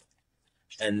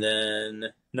 And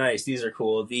then, nice. These are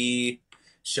cool. The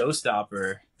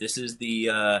Showstopper. This is the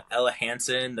Ella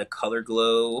Hansen, the Color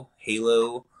Glow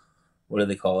Halo. What do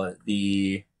they call it?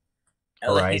 The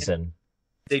Horizon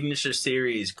Signature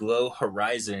Series Glow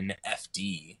Horizon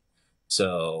FD.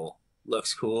 So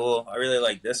looks cool. I really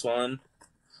like this one.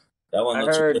 That one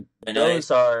looks heard really nice.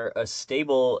 those are a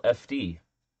stable FD.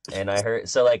 And I heard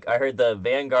the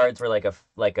Vanguards were like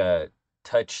a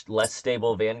touch less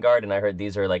stable Vanguard, and I heard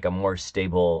these are like a more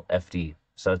stable FD.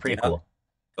 So it's pretty Yeah. cool.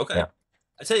 Okay. Yeah.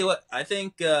 I tell you what, I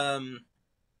think I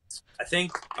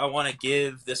want to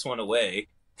give this one away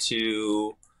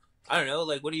to, I don't know,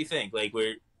 like, what do you think? Like,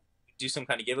 we're do some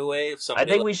kind of giveaway if I somebody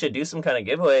think like, we should do some kind of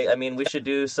giveaway. I mean, we should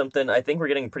do something. I think we're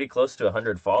getting pretty close to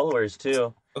 100 followers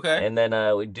too. okay, And then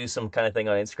we do some kind of thing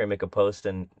on Instagram, make a post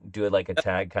and do it like a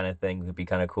tag kind of thing. Would be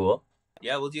kind of cool.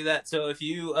 yeah, we'll do that. So if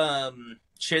you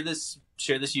share this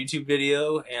YouTube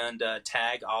video and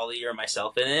tag Ollie or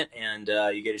myself in it, and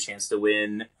you get a chance to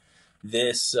win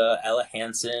this Ella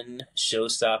Hansen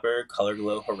Showstopper Color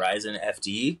Glow Horizon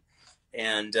FD,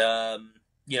 and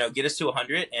get us to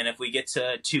 100. And if we get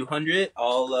to 200,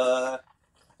 I'll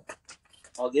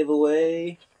give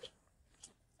away,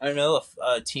 I don't know,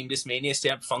 a Team Discmania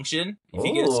stamp function if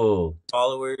you get us Ooh,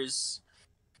 followers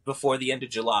before the end of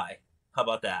July. How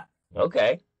about that?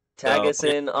 okay. Tag So us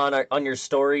in on your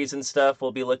stories and stuff.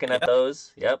 We'll be looking at yeah,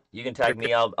 those. Yep. You can tag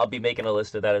me. I'll be making a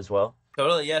list of that as well.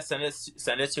 totally. Yeah, send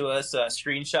it to us.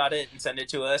 Screenshot it and send it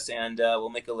to us, and we'll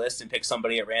make a list and pick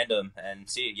somebody at random and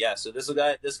see. Yeah, so this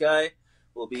guy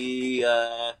will be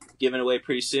given away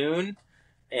pretty soon,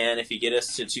 and if you get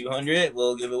us to 200,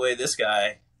 we'll give away this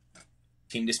guy,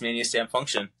 Team Discmania stamp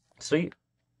function. Sweet.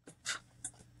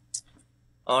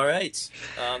 All right,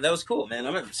 that was cool, man.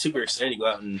 I'm super excited to go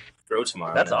out and throw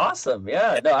tomorrow. That's awesome.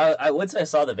 Yeah. No, I once I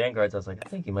saw the Vanguards, I was like, I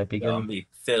think he might be So I'm getting. gonna be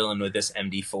fiddling with this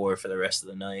MD4 for the rest of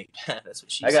the night. That's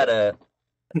what she I got said.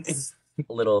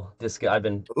 a little disc. I've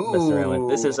been messing around with.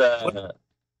 This is a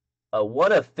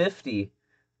 1 of 50.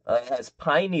 It has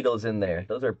pine needles in there.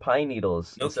 Those are pine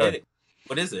needles. No kidding.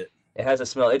 What is it? It has a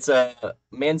smell. It's a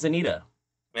manzanita.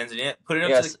 Manzanita? Put it up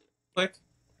Yes. to the quick.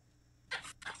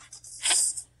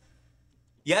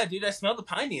 Yeah, dude, I smell the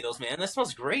pine needles, man. That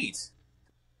smells great.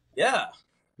 Yeah.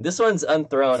 This one's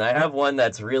unthrown. I have one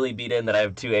that's really beat in that I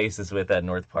have two aces with at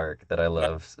North Park that I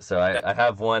love. So I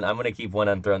have one. I'm gonna keep one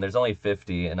unthrown. There's only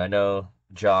 50, and I know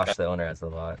Josh, the owner, has a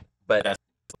lot. But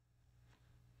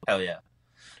Hell yeah.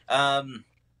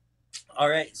 All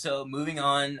right, so moving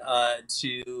on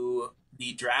to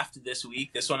the draft this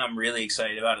week. This one I'm really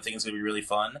excited about. I think it's going to be really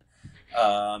fun.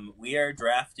 We are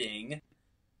drafting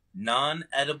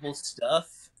non-edible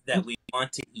stuff that we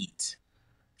want to eat.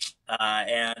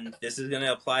 And this is going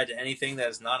to apply to anything that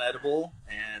is not edible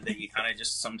and that you kind of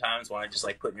just sometimes want to just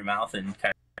like put in your mouth and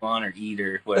kind of on or eat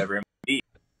or whatever it may be.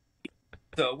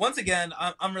 So once again,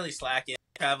 I'm really slacking.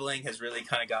 Traveling has really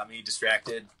kind of got me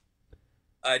distracted.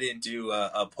 I didn't do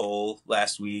a poll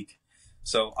last week.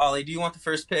 So, Ollie, do you want the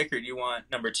first pick or do you want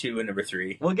number 2 and number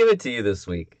 3? we'll give it to you this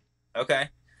week. Okay.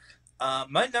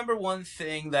 My number one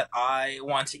thing that I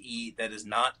want to eat that is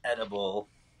not edible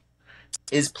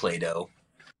is Play-Doh.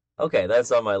 Okay,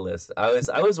 that's on my list. I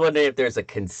was wondering if there's a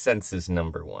consensus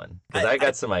number one because I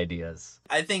got some ideas.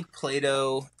 I think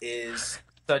Play-Doh is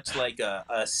such like a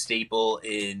staple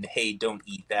in, hey, don't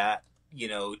eat that,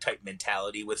 type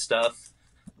mentality with stuff.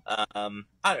 I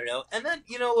don't know. And then,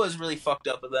 what was really fucked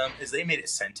up with them is they made it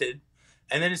scented.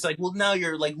 And then it's like, well, now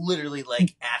you're like literally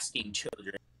like asking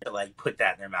children to like put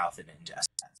that in their mouth and ingest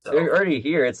that. So They're already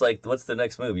here. It's like, what's the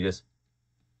next move? You just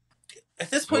at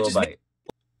this a point, little bite.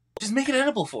 just make it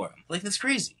edible for them. Like, that's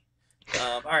crazy.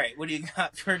 All right, what do you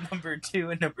got for number 2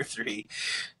 and number 3?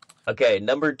 Okay,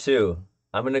 number 2.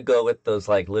 I'm gonna go with those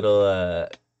like little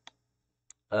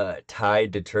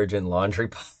Tide detergent laundry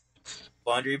pods.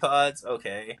 Laundry pods?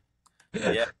 Okay.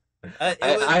 Yeah.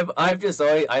 I've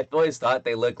always thought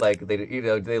they look like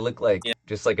they look like Yeah.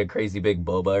 just like a crazy big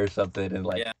boba or something, and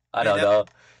like Yeah. I don't know,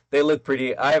 they look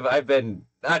pretty. I've been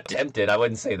not tempted. I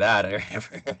wouldn't say that or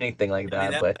anything like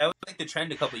that, but that was like the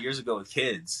trend a couple of years ago with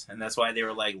kids, and that's why they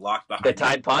were like locked behind the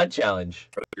Tide Pod challenge,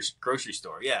 grocery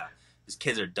store. Yeah, these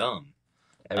kids are dumb.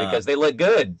 and because they look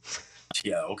good.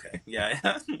 Yeah. Okay.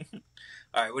 Yeah.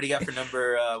 All right. What do you got for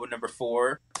number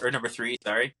 4 or number 3?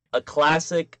 Sorry. A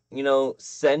classic,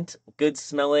 scent, good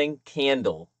smelling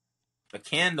candle. A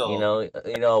candle.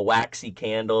 A waxy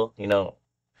candle.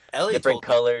 Ellie Different told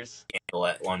colors. me candle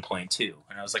at one point too,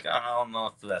 and I was like, I don't know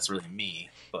if that's really me,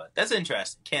 but that's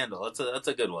interesting. Candle. That's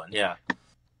a good one. Yeah.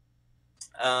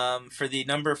 For the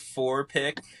number 4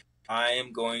 pick, I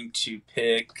am going to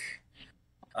pick.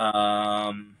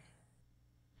 I'm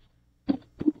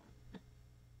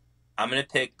gonna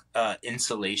pick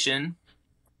insulation.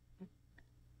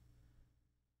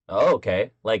 Oh, okay.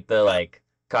 Like the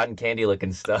cotton candy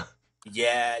looking stuff.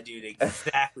 Yeah, dude,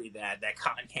 exactly that. That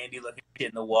cotton candy looking shit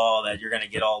in the wall that you're gonna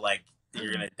get all like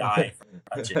you're gonna die from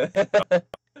touching.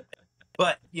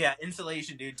 But yeah,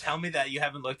 insulation, dude. Tell me that you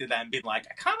haven't looked at that and been like,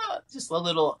 I kind of just a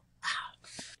little.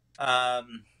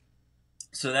 Um,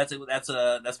 so that's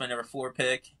my number 4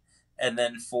 pick, and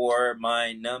then for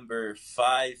my number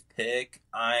 5 pick,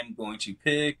 I'm going to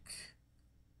pick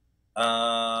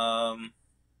um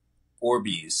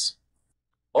Orbeez.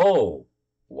 Oh,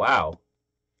 wow.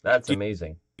 That's Dude,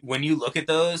 amazing. when you look at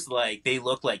those, like they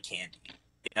look like candy,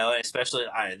 and especially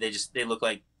they look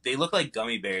like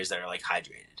gummy bears that are like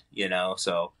hydrated,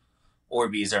 So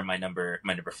Orbeez are my number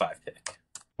 5 pick.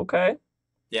 Okay.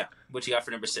 Yeah, what you got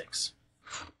for number 6?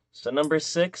 So number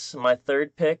 6, my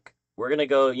third pick, we're gonna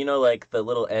go, like the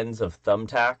little ends of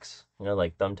thumbtacks,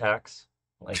 like thumbtacks,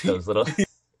 like those little.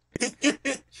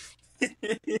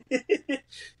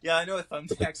 Yeah, I know what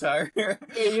thumbtacks are.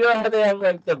 You know how they have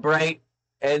like the bright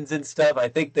ends and stuff? I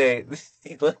think they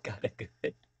they look kind of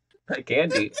good. Like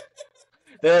candy.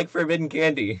 They're like forbidden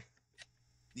candy.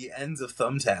 The ends of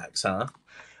thumbtacks, huh?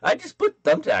 I just put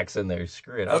thumbtacks in there.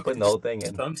 Screw it. I'm Okay, putting the whole thing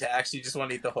in. thumbtacks. You just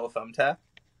want to eat the whole thumbtack?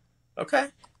 Okay,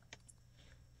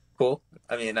 cool.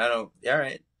 I mean, I don't. Yeah, all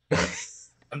right.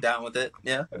 I'm down with it.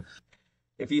 Yeah.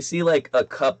 If you see like a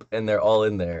cup and they're all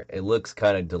in there, it looks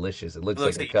kind of delicious. It It looks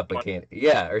looks like a like cup of candy.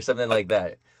 Yeah, or something like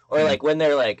that. Or Mhm. like when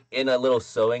they're like in a little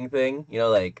sewing thing,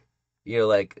 like yeah,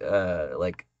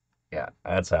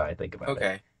 that's how I think about it.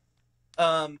 Okay.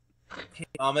 Hey,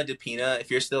 Mama Depina, if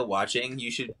you're still watching, you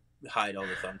should hide all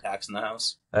the thumbtacks in the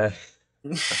house. Uh,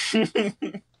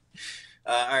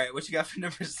 All right, what you got for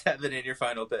number 7 in your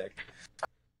final pick?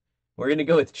 we're gonna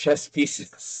go with chess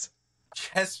pieces.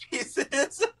 Chess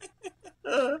pieces.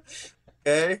 Okay.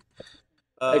 I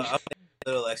I'll just, make a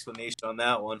little explanation on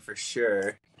that one for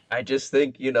sure. I just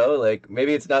think, like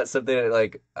maybe it's not something that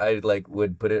like I like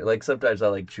would put it like sometimes I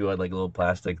like chew on like a little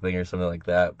plastic thing or something like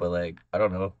that, but like I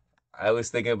don't know. I was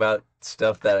thinking about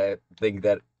stuff that I think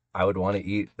that I would want to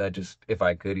eat that just if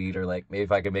I could eat or like maybe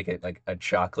if I could make it like a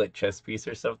chocolate chess piece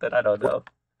or something. I don't What, know.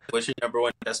 what's your number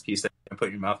 1 chess piece that you can put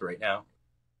in your mouth right now?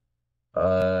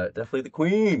 Definitely the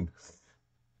queen.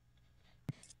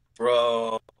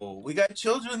 Bro, we got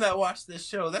children that watch this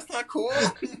show. That's not cool.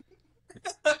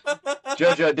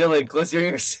 Jojo Dylan, close your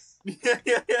ears.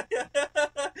 Yeah.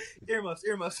 Earmuffs,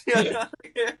 earmuffs. Yeah.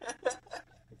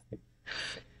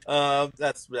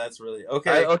 That's really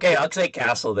okay. Okay, I'll say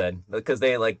castle then because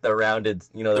they like the rounded,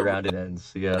 the The, rounded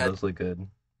ends. Yeah, that, those look good.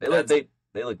 They look that's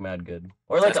they look mad good.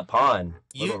 Or like that's a pawn,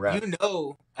 little you round. you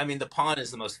know. I mean, the pawn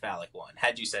is the most phallic one.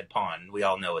 Had you said pawn, we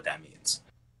all know what that means.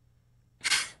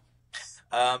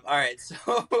 All right,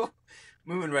 so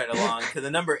moving right along to the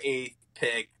number 8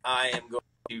 pick, I am going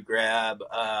to grab.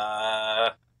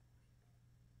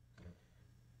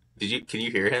 Can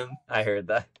you hear him? I heard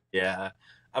that. Yeah,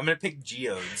 I'm gonna pick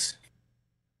geodes.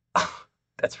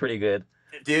 That's pretty good.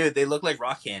 Dude, they look like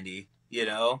rock candy.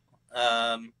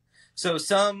 Um, to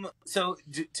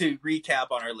recap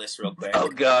on our list real quick. Oh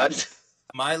God.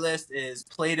 My list is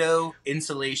Play-Doh,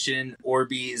 insulation,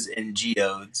 Orbeez, and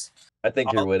geodes. I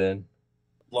think you're All winning.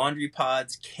 laundry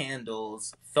pods,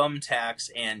 candles, thumbtacks,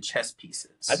 and chess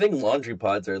pieces. I think laundry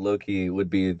pods are low key would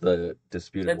be the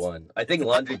disputed That's one. I think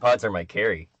laundry pods are my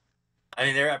carry, I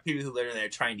mean, there are people who literally are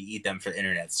trying to eat them for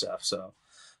internet stuff. So,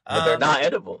 but they're um, not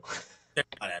edible. they're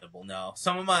not edible. No.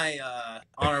 Some of my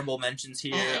honorable mentions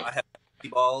here. I have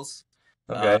balls.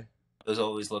 Uh, Okay. those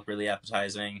always look really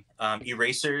appetizing.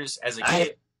 Erasers as a I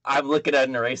kid. I'm looking at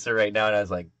an eraser right now and I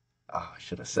was like, oh, I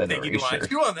should have I said think you want to eraser.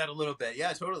 chew on that a little bit.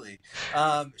 Yeah, totally.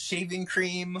 Shaving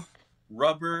cream,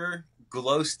 rubber,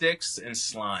 glow sticks, and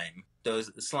slime.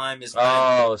 Those slime is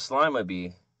Oh, slime would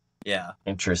be yeah.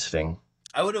 interesting.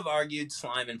 I would have argued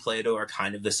slime and Play-Doh are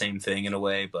kind of the same thing in a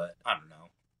way, but I don't know.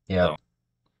 Yeah. So,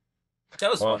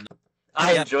 that was Well, fun.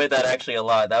 I Yeah, enjoyed that actually a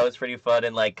lot. That was pretty fun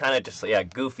and like kind of just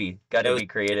goofy. Got it to was be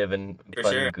creative and for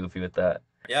fun sure. and goofy with that.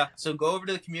 Yeah, so go over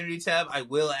to the community tab. I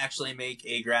will actually make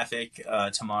a graphic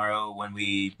tomorrow when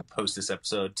we post this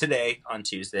episode. Today, on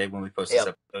Tuesday, when we post this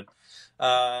Yep. episode.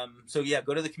 So yeah,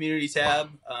 go to the community tab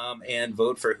and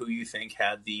vote for who you think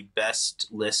had the best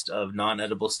list of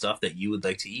non-edible stuff that you would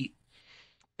like to eat.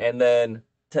 And then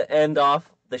to end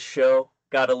off the show,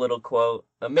 got a little quote.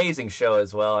 Amazing show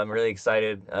as well. I'm really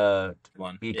excited to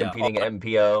One, be yeah, competing at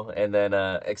MPO, and then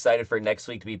excited for next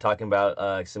week to be talking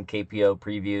about some KPO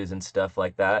previews and stuff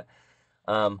like that.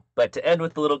 But to end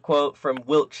with a little quote from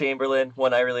Wilt Chamberlain,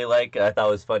 one I really like, I thought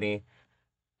was funny.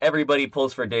 Everybody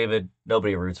pulls for David,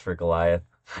 nobody roots for Goliath.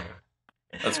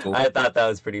 that's cool. I thought that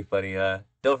was pretty funny.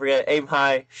 Don't forget, aim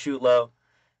high, shoot low,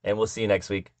 and we'll see you next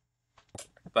week.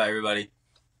 Bye, everybody.